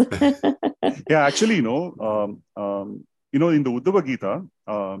guess. Yeah, actually, in the Uddhava Gita,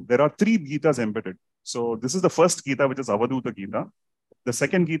 there are 3 Gitas embedded. So this is the first Gita, which is Avadhoota Gita. The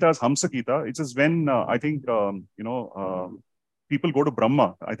second Gita is Hamsa Gita. It is when I think people go to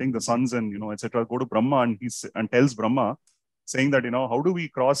Brahma. I think the sons and etc. go to Brahma and tells Brahma, saying that how do we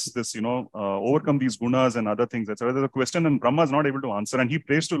cross this, overcome these gunas and other things, etc. There's a question, and Brahma is not able to answer, and he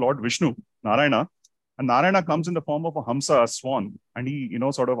prays to Lord Vishnu, Narayana, and Narayana comes in the form of a Hamsa, a swan, and he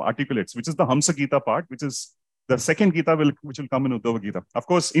sort of articulates, which is the Hamsa Gita part, which is the second Gita which will come in Uddhava Gita. Of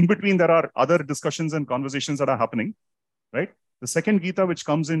course, in between there are other discussions and conversations that are happening, right? The second Gita which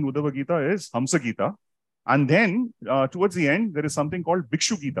comes in Uddhava Gita is Hamsa Gita. And then towards the end, there is something called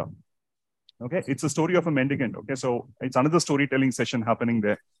Bhikshu Gita. Okay, it's a story of a mendicant. Okay, so it's another storytelling session happening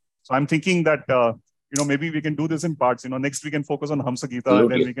there. So I'm thinking that, maybe we can do this in parts. Next we can focus on Hamsa Gita,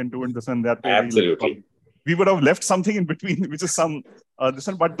 and then we can do it this and that. Absolutely. We would have left something in between, which is some this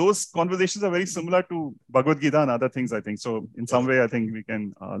one. But those conversations are very similar to Bhagavad Gita and other things, I think. So in some way, I think we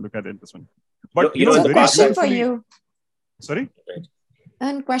can look at it this one. But very question for you. Sorry?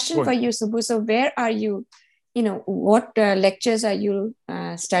 And question for you, Subbu. So where are you, what lectures are you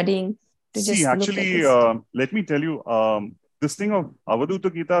studying? See, actually, let me tell you, this thing of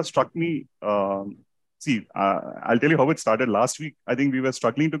Avadhoota Gita struck me. I'll tell you how it started. Last week, I think we were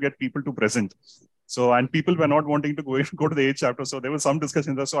struggling to get people to present. So, and people were not wanting to go to the 8th chapter. So there was some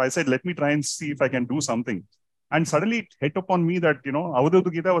discussion there. So I said, let me try and see if I can do something. And suddenly it hit upon me that,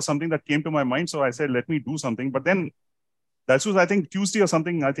 Avadhoota Gita was something that came to my mind. So I said, let me do something. But then that was, I think, Tuesday or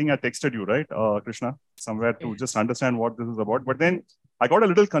something. I think I texted you, right, Krishna, somewhere to just understand what this is about. But then I got a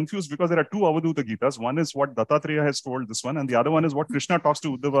little confused because there are 2 Avadhoota Gitas. One is what Dattatreya has told, this one, and the other one is what Krishna talks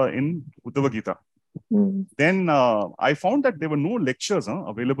to Uddhava in Uddhava Gita. Then I found that there were no lectures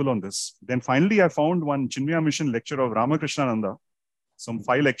available on this. Then finally I found one Chinmaya Mission lecture of Ramakrishnananda, some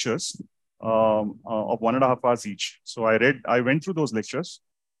 5 lectures of 1.5 hours each. So I went through those lectures.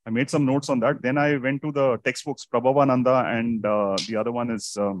 I made some notes on that. Then I went to the textbooks, Prabhavananda, and the other one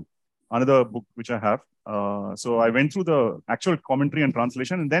is another book which I have. So I went through the actual commentary and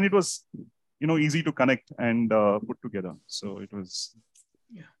translation, and then it was, easy to connect and put together. So it was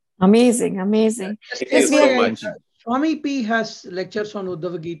amazing. Yes, Swami P has lectures on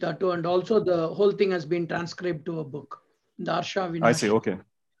Uddhava Gita too, and also the whole thing has been transcribed to a book. Darsha Vinash. I see. Okay.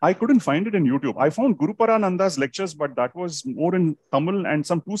 I couldn't find it in YouTube. I found Guru Parananda's lectures, but that was more in Tamil and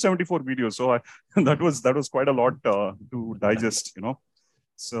some 274 videos. So that was quite a lot to digest,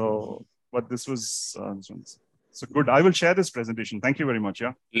 So, but this was so good. I will share this presentation. Thank you very much.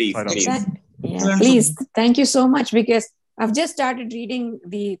 Yeah. Please. Please. Thank you so much, because I've just started reading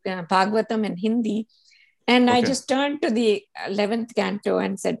the Bhagavatam in Hindi, and I just turned to the 11th canto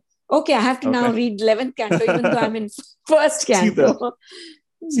and said, okay, I have to now read 11th canto, even though I'm in first canto.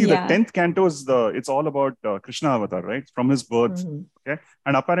 See, the 10th canto is it's all about Krishna avatar, right? From his birth. Okay.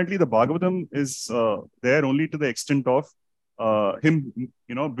 And apparently the Bhagavatam is there only to the extent of him,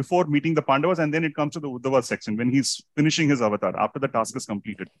 before meeting the Pandavas, and then it comes to the Uddhava section when he's finishing his avatar after the task is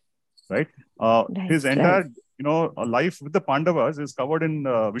completed, right? His entire, life with the Pandavas is covered in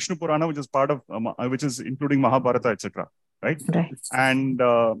Vishnu Purana, which is part of, which is including Mahabharata, etc. Right? And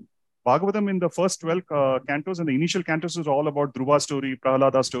Bhagavatam in the first 12 cantos and the initial cantos is all about Dhruva story,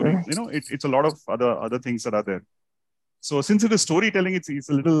 Prahalada story. It's a lot of other things that are there. So since it is storytelling, it's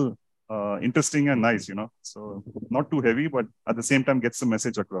a little interesting and nice, So not too heavy, but at the same time gets the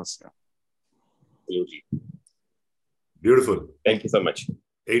message across. Yeah. Absolutely. Beautiful. Thank you so much.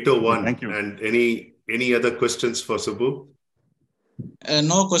 801. Thank you. And any other questions for Subbu?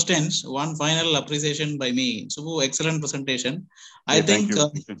 No questions. One final appreciation by me. Subbu, excellent presentation. I think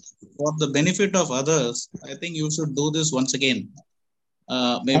for the benefit of others, I think you should do this once again.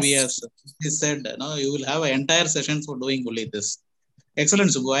 Maybe as he said, you will have an entire session for doing only this.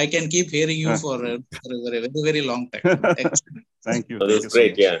 Excellent, Subbu. I can keep hearing you for a very, very long time. Thank you. That's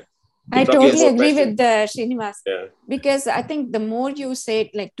great. So I totally agree with Srinivas, because I think the more you say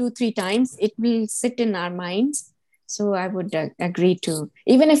it like 2-3 times, it will sit in our minds. So I would agree to,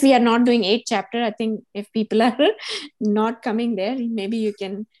 even if we are not doing 8 chapters, I think if people are not coming there, maybe you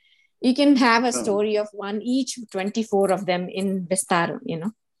can have a story of one each, 24 of them in Vistara,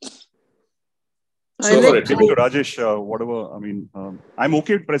 So like to Rajesh, whatever, I mean, I'm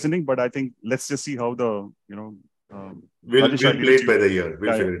okay with presenting, but I think let's just see how the, we'll play it by the year.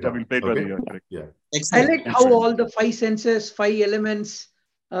 We'll figure it out. We'll play it by the year. Correct. Yeah. I like how all the 5 senses, 5 elements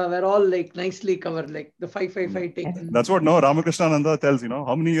were all like nicely covered, like the 555 taken. That's what Ramakrishna Nanda tells,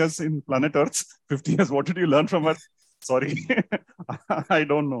 how many years in planet Earth? 50 years. What did you learn from Earth? Sorry, I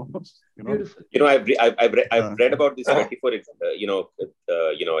don't know. Beautiful. I've read about these 24,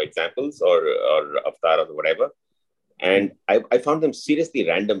 examples or avatars or whatever. And I found them seriously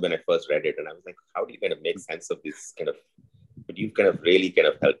random when I first read it. And I was like, how do you kind of make sense of this kind of, but you've kind of really kind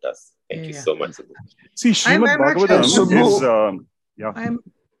of helped us. Thank you so much. See, Srimad Bhagavatam is...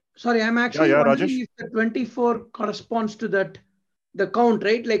 I'm actually wondering if the 24 corresponds to the count,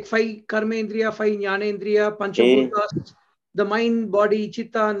 right? Like 5 karmendriya, 5 jnanendriya, panchabhutas, the mind, body,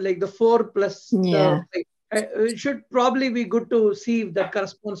 chitta, and like the 4 plus the 5. It should probably be good to see if that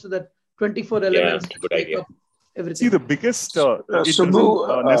corresponds to the 24 elements. Yeah, good idea. Everything. See, the biggest, it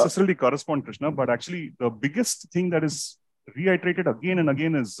doesn't necessarily correspond, Krishna, but actually the biggest thing that is reiterated again and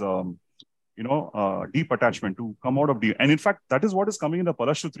again is, deep attachment, to come out of deep. And in fact, that is what is coming in the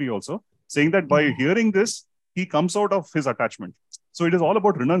Palashutri also, saying that by hearing this, he comes out of his attachment. So it is all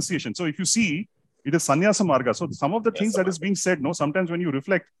about renunciation. So if you see, it is sannyasa marga. So some of the things that is being said, sometimes when you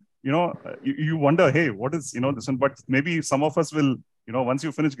reflect, you wonder, hey, what is, this one? But maybe some of us will, once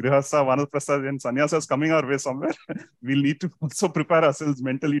you finish Grihastha, Vanaprastha, and sannyasa is coming our way somewhere, we'll need to also prepare ourselves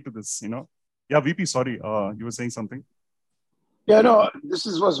mentally to this, Yeah, VP, sorry, you were saying something? Yeah, no, this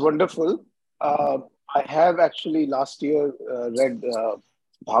was wonderful. I have actually last year read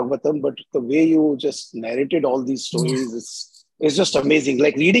Bhagavatam, but the way you just narrated all these stories is just amazing.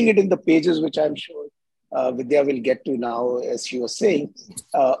 Like reading it in the pages, which I'm sure Vidya will get to now, as she was saying.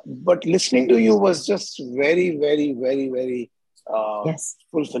 But listening to you was just very, very, very, very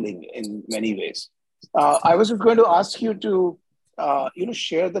fulfilling in many ways. I was just going to ask you to,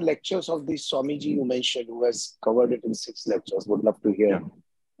 share the lectures of the Swamiji you mentioned, who has covered it in 6 lectures. Would love to hear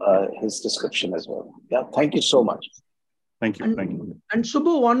his description as well. Yeah, thank you so much. Thank you. Thank you. And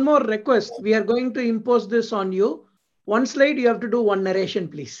Subbu, one more request. We are going to impose this on you. One slide, you have to do one narration,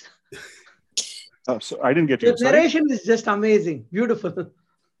 please. So I didn't get you. The narration is just amazing. Beautiful.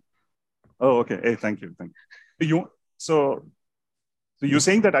 Oh, okay. Hey, thank you. Thank you. So you're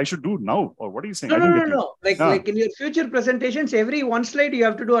saying that I should do now, or what are you saying? No. Like in your future presentations, every one slide you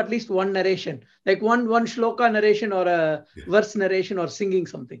have to do at least one narration, like one shloka narration or a verse narration or singing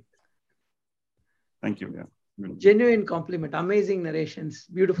something. Thank you. Yeah. Genuine compliment. Amazing narrations.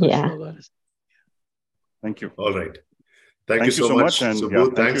 Beautiful shlokas. Thank you. All right. Thank you so much. And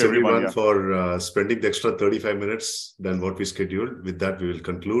Subbu, thanks everyone for spending the extra 35 minutes than what we scheduled. With that, we will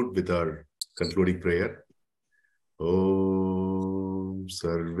conclude with our concluding prayer. Om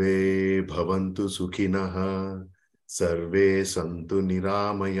Sarve Bhavantu Sukhinaha Sarve Santu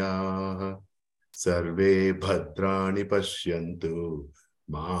Niramayaha Sarve Bhadrani Pashyantu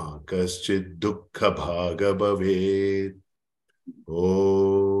Ma Kaschid Dukkha Bhaga Bhavet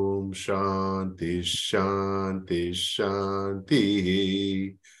Om Shanti Shanti Shanti.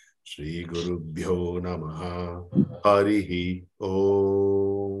 Shri Gurubhyo Namaha. Harihi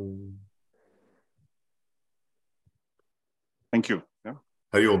Om. Thank you.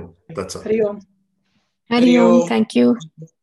 Hari Om. That's all. Hari Om. Hari Om. Thank you.